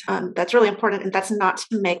things that's really important, and that's not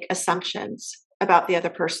to make assumptions about the other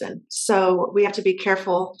person. So we have to be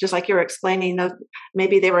careful, just like you were explaining,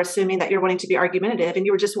 maybe they were assuming that you're wanting to be argumentative and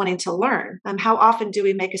you were just wanting to learn. How often do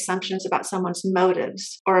we make assumptions about someone's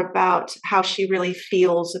motives, or about how she really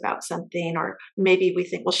feels about something? Or maybe we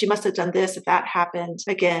think, well, she must have done this if that happened.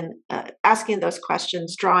 Again, asking those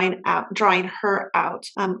questions, drawing her out.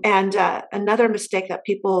 And another mistake that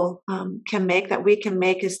people can make, that we can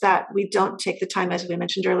make, is that we don't take the time, as we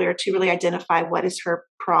mentioned earlier, to really identify what is her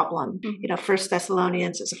problem. Mm-hmm. First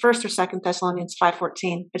Thessalonians, is it First or Second Thessalonians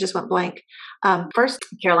 5:14? I just went blank. First,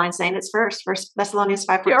 Caroline's saying it's First Thessalonians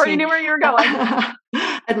 5:14. You already knew where you were going.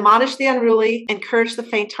 Admonish the unruly, encourage the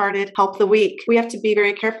faint-hearted, help the weak. We have to be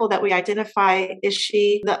very careful that we identify, is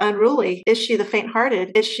she the unruly? Is she the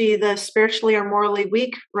faint-hearted? Is she the spiritually or morally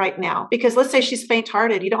weak right now? Because let's say she's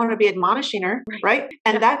faint-hearted. You don't want to be admonishing her, right?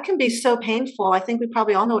 And that can be so painful. I think we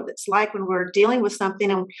probably all know what it's like when we're dealing with something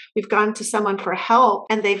and we've gone to someone for help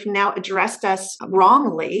and they've now addressed us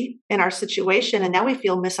wrongly in our situation, and now we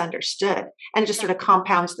feel misunderstood. And it just sort of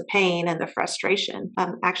compounds the pain and the frustration.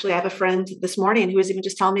 Actually, I have a friend this morning who was even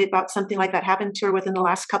just telling me about something like that happened to her within the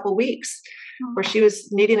last couple of weeks, where she was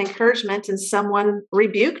needing encouragement and someone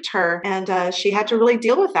rebuked her, and she had to really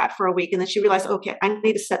deal with that for a week. And then she realized, okay, I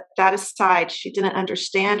need to set that aside. She didn't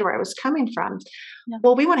understand where I was coming from. Yeah.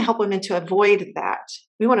 Well, we want to help women to avoid that.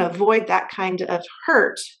 We want to avoid that kind of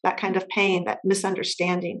hurt, that kind of pain, that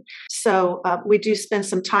misunderstanding. So we do spend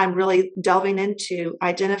some time really delving into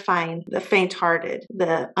identifying the faint-hearted,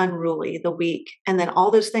 the unruly, the weak, and then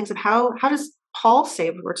all those things of how does Paul say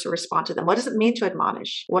we're to respond to them? What does it mean to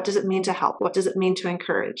admonish? What does it mean to help? What does it mean to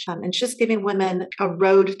encourage? And just giving women a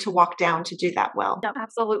road to walk down to do that well. Yeah,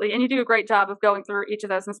 absolutely. And you do a great job of going through each of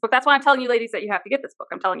those in this book. That's why I'm telling you, ladies, that you have to get this book.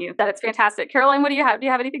 I'm telling you that it's fantastic. Caroline, what do you have? Do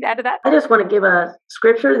you have anything to add to that? I just want to give a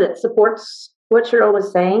scripture that supports what Cheryl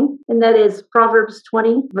was saying, and that is Proverbs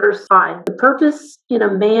 20, verse 5. The purpose in a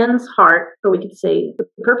man's heart, or we could say, the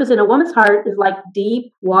purpose in a woman's heart is like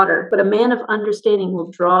deep water, but a man of understanding will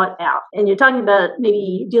draw it out. And you're talking about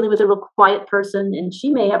maybe dealing with a real quiet person, and she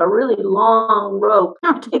may have a really long rope.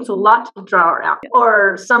 It takes a lot to draw her out.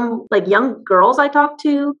 Or some like young girls I talk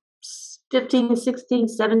to, 15, 16,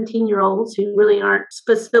 17-year-olds who really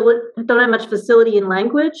don't have much facility in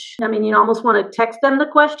language. I mean, you almost want to text them the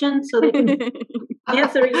question so they can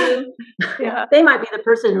answer you. Yeah. They might be the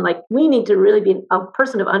person, like, we need to really be a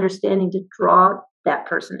person of understanding to draw that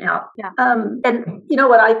person out. Yeah. And you know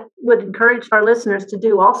what I would encourage our listeners to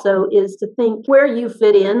do also is to think where you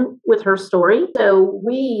fit in with her story. So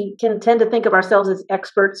we can tend to think of ourselves as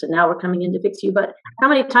experts, and now we're coming in to fix you. But how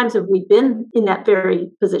many times have we been in that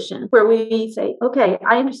very position where we say, okay,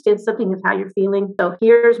 I understand something of how you're feeling, so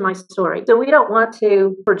here's my story. So we don't want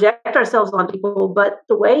to project ourselves on people, but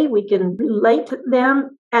the way we can relate to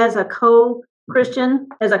them as a Christian,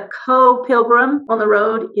 as a co-pilgrim on the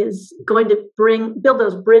road, is going to build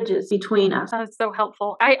those bridges between us. That is so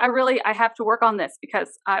helpful. I have to work on this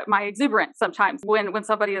because my exuberance sometimes when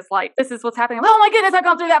somebody is like, this is what's happening. I'm like, oh my goodness, I've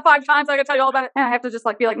gone through that 5 times. I gotta tell you all about it. And I have to just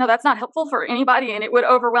like be like, no, that's not helpful for anybody. And it would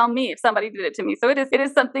overwhelm me if somebody did it to me. So it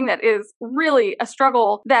is something that is really a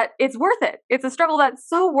struggle that it's worth it. It's a struggle that's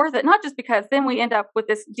so worth it. Not just because then we end up with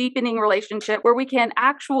this deepening relationship where we can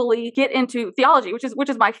actually get into theology, which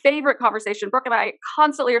is my favorite conversation. Brooke and I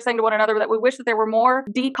constantly are saying to one another that we wish that there were more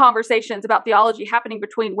deep conversations about theology happening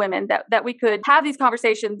between women, that we could have these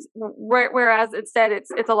conversations, whereas instead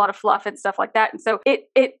it's a lot of fluff and stuff like that. And so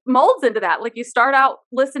it molds into that. Like, you start out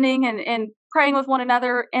listening and praying with one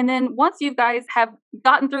another, and then once you guys have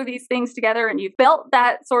gotten through these things together and you've built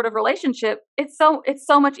that sort of relationship, it's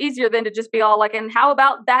so much easier than to just be all like, and how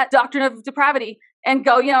about that doctrine of depravity? And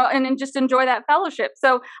go, and just enjoy that fellowship.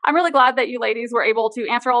 So I'm really glad that you ladies were able to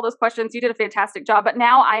answer all those questions. You did a fantastic job. But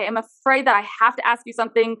now I am afraid that I have to ask you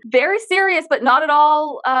something very serious, but not at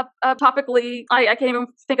all topically. I can't even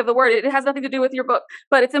think of the word. It has nothing to do with your book,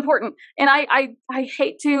 but it's important. And I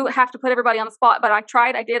hate to have to put everybody on the spot, but I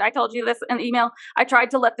tried. I told you this in the email. I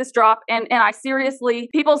tried to let this drop, and I seriously,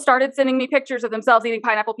 people started sending me pictures of themselves eating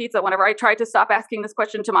pineapple pizza whenever I tried to stop asking this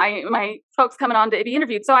question to my folks coming on to be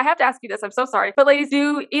interviewed. So I have to ask you this. I'm so sorry. But ladies,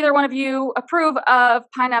 do either one of you approve of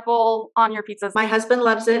pineapple on your pizzas? My husband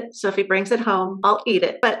loves it, so if he brings it home, I'll eat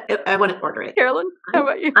it, but I wouldn't order it. Carolyn, how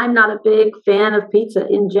about you? I'm not a big fan of pizza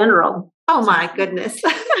in general. Oh my goodness.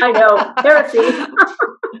 I know. Heresy.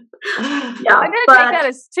 Yeah, I'm going to take that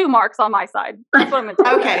as 2 marks on my side. That's what I'm going to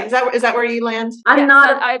take. Okay, is that where you land? I'm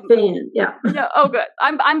not a fan. Yeah. No, oh, good.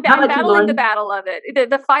 I'm battling the battle of it.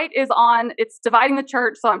 The fight is on. It's dividing the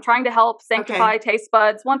church, so I'm trying to help sanctify taste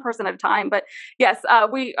buds, one person at a time. But yes,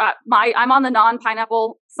 I'm on the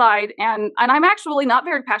non-pineapple side, and I'm actually not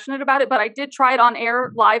very passionate about it, but I did try it on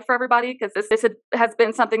air live for everybody because this has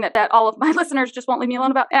been something that all of my listeners just won't leave me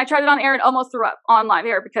alone about. And I tried it on air and almost threw up on live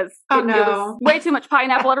air because it was way too much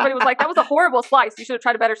pineapple. Everybody was like, that was a horrible slice. You should have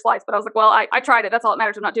tried a better slice. But I was like, well, I tried it. That's all that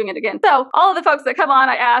matters. I'm not doing it again. So all of the folks that come on,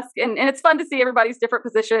 I ask, and it's fun to see everybody's different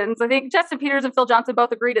positions. I think Justin Peters and Phil Johnson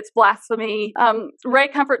both agreed it's blasphemy. Ray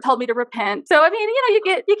Comfort told me to repent. So I mean,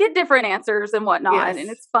 you get different answers and whatnot, and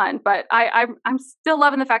it's fun. But I'm still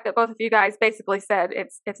loving the fact that both of you guys basically said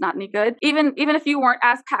it's not any good. Even if you weren't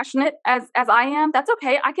as passionate as I am, that's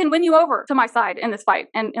okay. I can win you over to my side in this fight,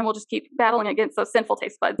 and we'll just keep battling against those sinful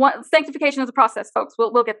taste buds. Sanctification is a process, folks.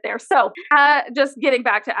 We'll get there. So just getting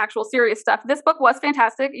back to actual serious stuff. This book was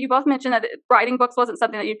fantastic. You both mentioned that writing books wasn't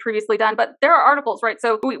something that you'd previously done, but there are articles, right?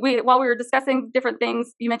 So we while we were discussing different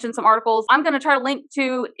things, you mentioned some articles. I'm going to try to link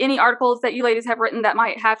to any articles that you ladies have written that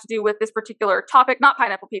might have to do with this particular topic, not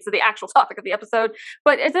pineapple pizza, the actual topic of the episode.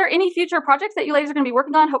 But is there any future projects that you ladies are going to be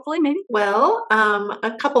working on, hopefully, maybe? Well,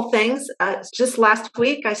 a couple things. Just last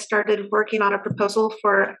week, I started working on a proposal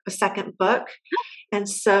for a second book. And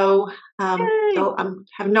so I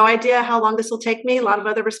have no idea how long this will take me. A lot of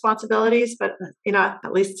other responsibilities, but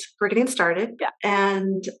at least we're getting started. Yeah.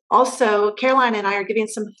 And also, Caroline and I are giving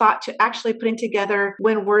some thought to actually putting together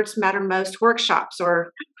When Words Matter Most workshops,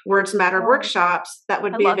 or Words Matter workshops that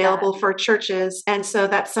would be available for churches. And so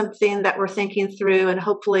that's something that we're thinking through. And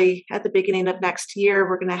hopefully at the beginning of next year,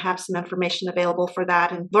 we're going to have some information available for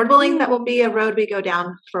that. And Lord willing, that will be a road we go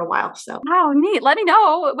down for a while. So, wow, neat. Let me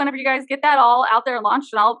know whenever you guys get that all out there and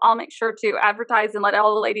launched, and I'll make sure to advertise and let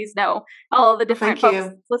all the ladies know, all of the different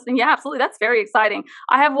folks listening. Yeah, absolutely. That's very exciting.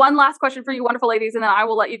 I have one last question for you, wonderful ladies, and then I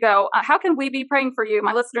will let you go. How can we be praying for you?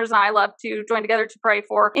 My listeners and I love to join together to pray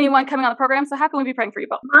for anyone coming on the program. So how can we be praying for you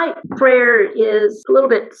both? My prayer is a little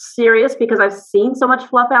bit serious because I've seen so much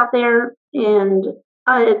fluff out there, and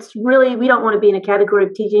it's really, we don't want to be in a category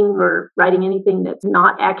of teaching or writing anything that's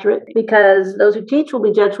not accurate, because those who teach will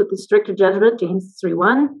be judged with the stricter judgment, James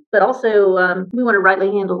 3:1. But also, we want to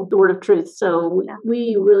rightly handle the word of truth. So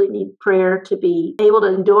we really need prayer to be able to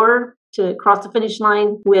endure to cross the finish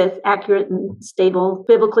line with accurate and stable,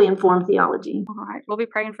 biblically informed theology. All right. We'll be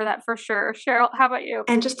praying for that for sure. Cheryl, how about you?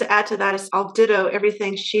 And just to add to that, I'll ditto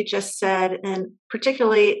everything she just said, and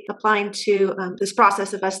particularly applying to this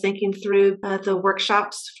process of us thinking through the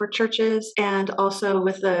workshops for churches, and also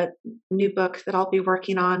with the new book that I'll be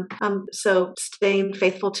working on. So staying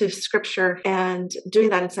faithful to Scripture and doing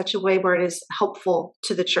that in such a way where it is helpful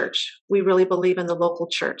to the church. We really believe in the local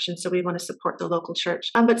church, and so we want to support the local church.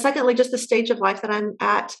 But secondly, just the stage of life that I'm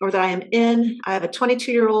at, or that I am in. I have a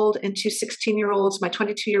 22-year-old and two 16-year-olds. My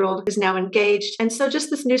 22-year-old is now engaged. And so just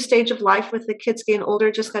this new stage of life with the kids getting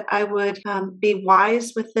older, just that I would be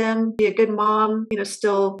wise with them, be a good mom,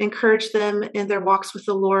 still encourage them in their walks with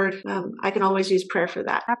the Lord. I can always use prayer for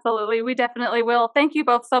that. Absolutely. We definitely will. Thank you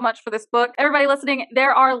both so much for this book. Everybody listening,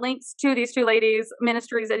 there are links to these two ladies'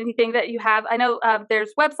 ministries, anything that you have. I know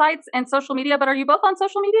there's websites and social media, but are you both on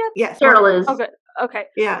social media? Yes. Cheryl is. Oh, good. Okay.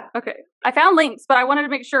 Yeah. Okay. I found links, but I wanted to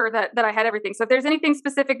make sure that I had everything. So if there's anything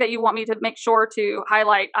specific that you want me to make sure to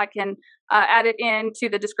highlight, I can add it into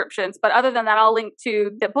the descriptions. But other than that, I'll link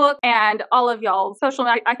to the book and all of y'all's social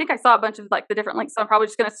media. I think I saw a bunch of the different links, so I'm probably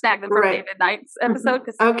just going to snag them from David Knight's episode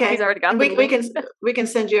because he's already got them. We can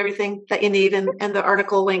send you everything that you need and the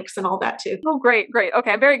article links and all that too. Oh, great.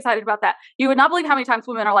 Okay, I'm very excited about that. You would not believe how many times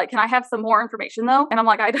women are like, "Can I have some more information though?" And I'm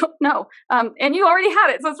like, "I don't know." And you already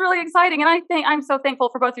had it, so it's really exciting. And I'm so thankful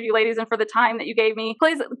for both of you ladies and for the time that you gave me.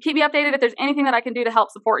 Please keep me updated if there's anything that I can do to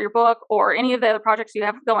help support your book or any of the other projects you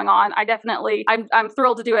have going on. I'm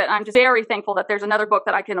thrilled to do it. I'm just very thankful that there's another book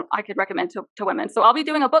that I could recommend to women. So I'll be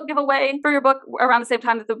doing a book giveaway for your book around the same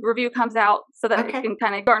time that the review comes out, so that it can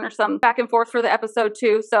kind of garner some back and forth for the episode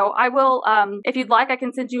too. So I will, if you'd like, I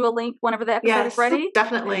can send you a link whenever the episode is ready.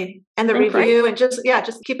 Definitely. And the review, and just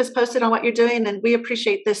keep us posted on what you're doing. And we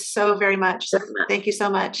appreciate this so very much. So thank you so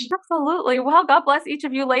much. Absolutely. Well, God bless each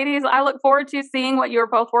of you ladies. I look forward to seeing what you're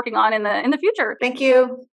both working on in the future. Thank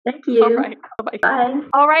you. Thank you. All right. Bye-bye. Bye.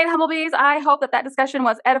 All right, Humblebees. I hope that discussion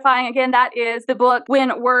was edifying. Again, that is the book,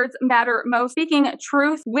 When Words Matter Most, Speaking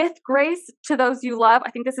Truth with Grace to Those You Love. I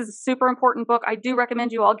think this is a super important book. I do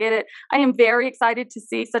recommend you all get it. I am very excited to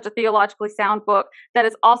see such a theologically sound book that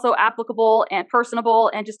is also applicable and personable,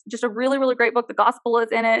 and just a really, really great book. The gospel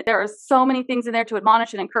is in it. There are so many things in there to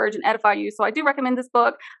admonish and encourage and edify you. So I do recommend this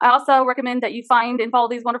book. I also recommend that you find and follow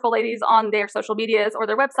these wonderful ladies on their social medias or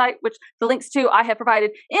their website, which the links to I have provided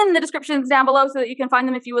in the descriptions down below so that you can find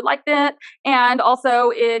them if you would like that. And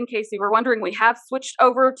also, in case you were wondering, we have switched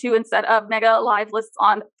over to, instead of mega live lists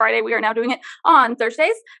on Friday, we are now doing it on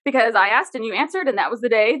Thursdays, because I asked and you answered, and that was the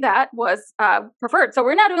day that was preferred. So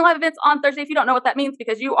we're now doing live events on Thursday. If you don't know what that means,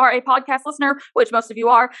 because you are a podcast listener, which most of you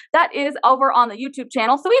are, that is over on the YouTube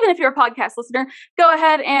channel. So even if you're a podcast listener, go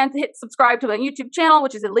ahead and hit subscribe to the YouTube channel,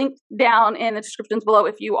 which is a link down in the descriptions below.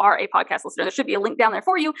 If you are a podcast listener, there should be a link down there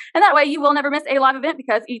for you. And that way you will never miss a live event,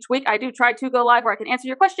 because each week I do try to go live where I can answer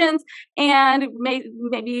your questions, and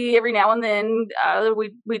maybe every now and then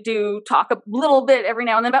we do talk a little bit every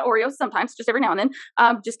now and then about Oreos, sometimes just every now and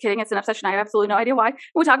then. Just kidding, it's an obsession. I have absolutely no idea why.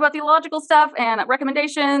 We talk about theological stuff and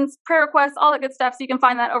recommendations, prayer requests, all that good stuff. So you can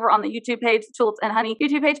find that over on the YouTube page, Tulips and Honey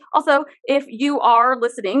YouTube page. Also, if you are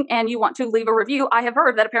listening and you want to leave a review, I have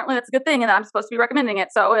heard that apparently that's a good thing and that I'm supposed to be recommending it.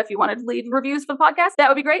 So if you wanted to leave reviews for the podcast, that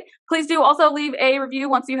would be great. Please do also leave a review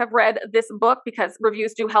once you have read this book, because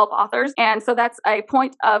reviews do help authors. And so that's a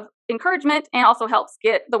point of encouragement and also helps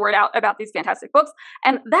get the word out about these fantastic books.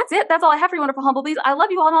 And that's it. That's all I have for you, wonderful Humblebees. I love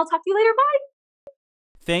you all, and I'll talk to you later. Bye.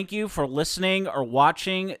 Thank you for listening or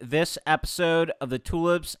watching this episode of the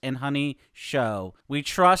Tulips and Honey Show. We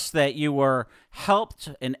trust that you were helped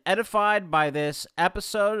and edified by this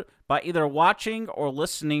episode by either watching or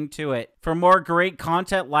listening to it. For more great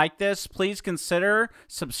content like this, please consider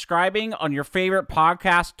subscribing on your favorite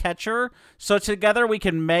podcast catcher, so together we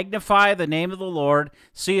can magnify the name of the Lord,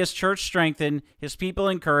 see His church strengthened, His people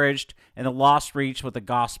encouraged, and the lost reached with the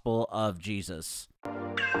gospel of Jesus.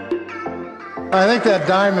 I think that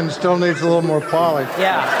diamond still needs a little more polish.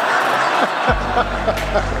 Yeah.